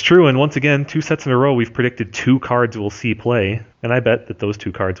 That's true, and once again, 2 sets in a row, we've predicted 2 cards will see play, and I bet that those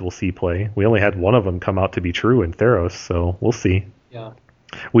 2 cards will see play. We only had one of them come out to be true in Theros, so we'll see. Yeah.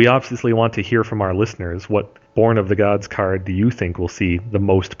 We obviously want to hear from our listeners. What Born of the Gods card do you think will see the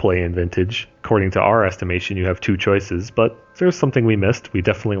most play in Vintage? According to our estimation, you have 2 choices, but if there's something we missed, we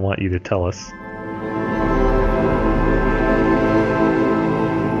definitely want you to tell us.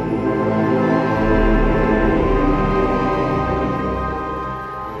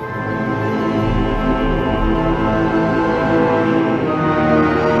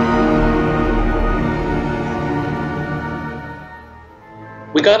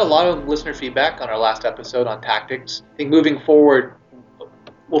 We got a lot of listener feedback on our last episode on tactics. I think moving forward,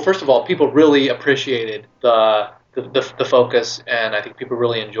 well, first of all, people really appreciated the focus, and I think people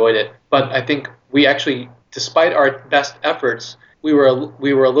really enjoyed it. But I think we actually, despite our best efforts, we were a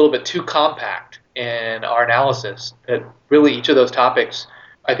little bit too compact in our analysis. That really each of those topics,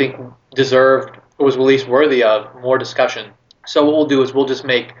 I think, deserved or was at least worthy of more discussion. So what we'll do is we'll just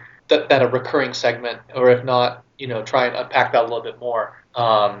make that a recurring segment, or if not, try and unpack that a little bit more.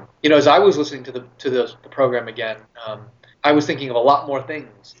 As I was listening to the program again, I was thinking of a lot more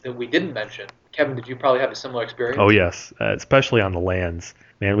things that we didn't mention. Kevin, did you probably have a similar experience? Oh, yes, especially on the lands.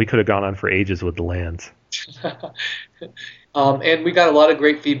 Man, we could have gone on for ages with the lands. And we got a lot of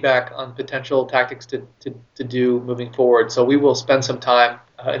great feedback on potential tactics to do moving forward. So we will spend some time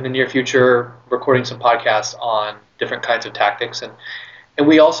in the near future recording some podcasts on different kinds of tactics. And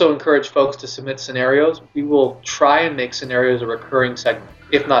we also encourage folks to submit scenarios. We will try and make scenarios a recurring segment,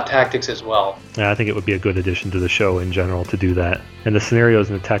 if not tactics as well. Yeah, I think it would be a good addition to the show in general to do that. And the scenarios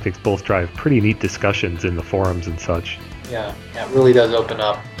and the tactics both drive pretty neat discussions in the forums and such. Yeah, it really does open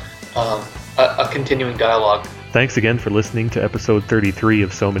up a continuing dialogue. Thanks again for listening to episode 33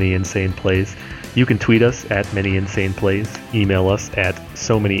 of So Many Insane Plays. You can tweet us at Many Insane Plays, email us at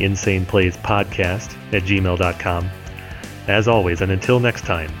somanyinsaneplayspodcast@gmail.com. As always, and until next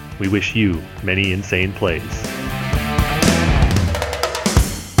time, we wish you many insane plays.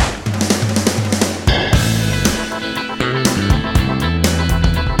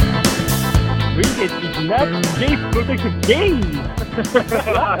 Bring it, it's not safe for the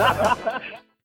game!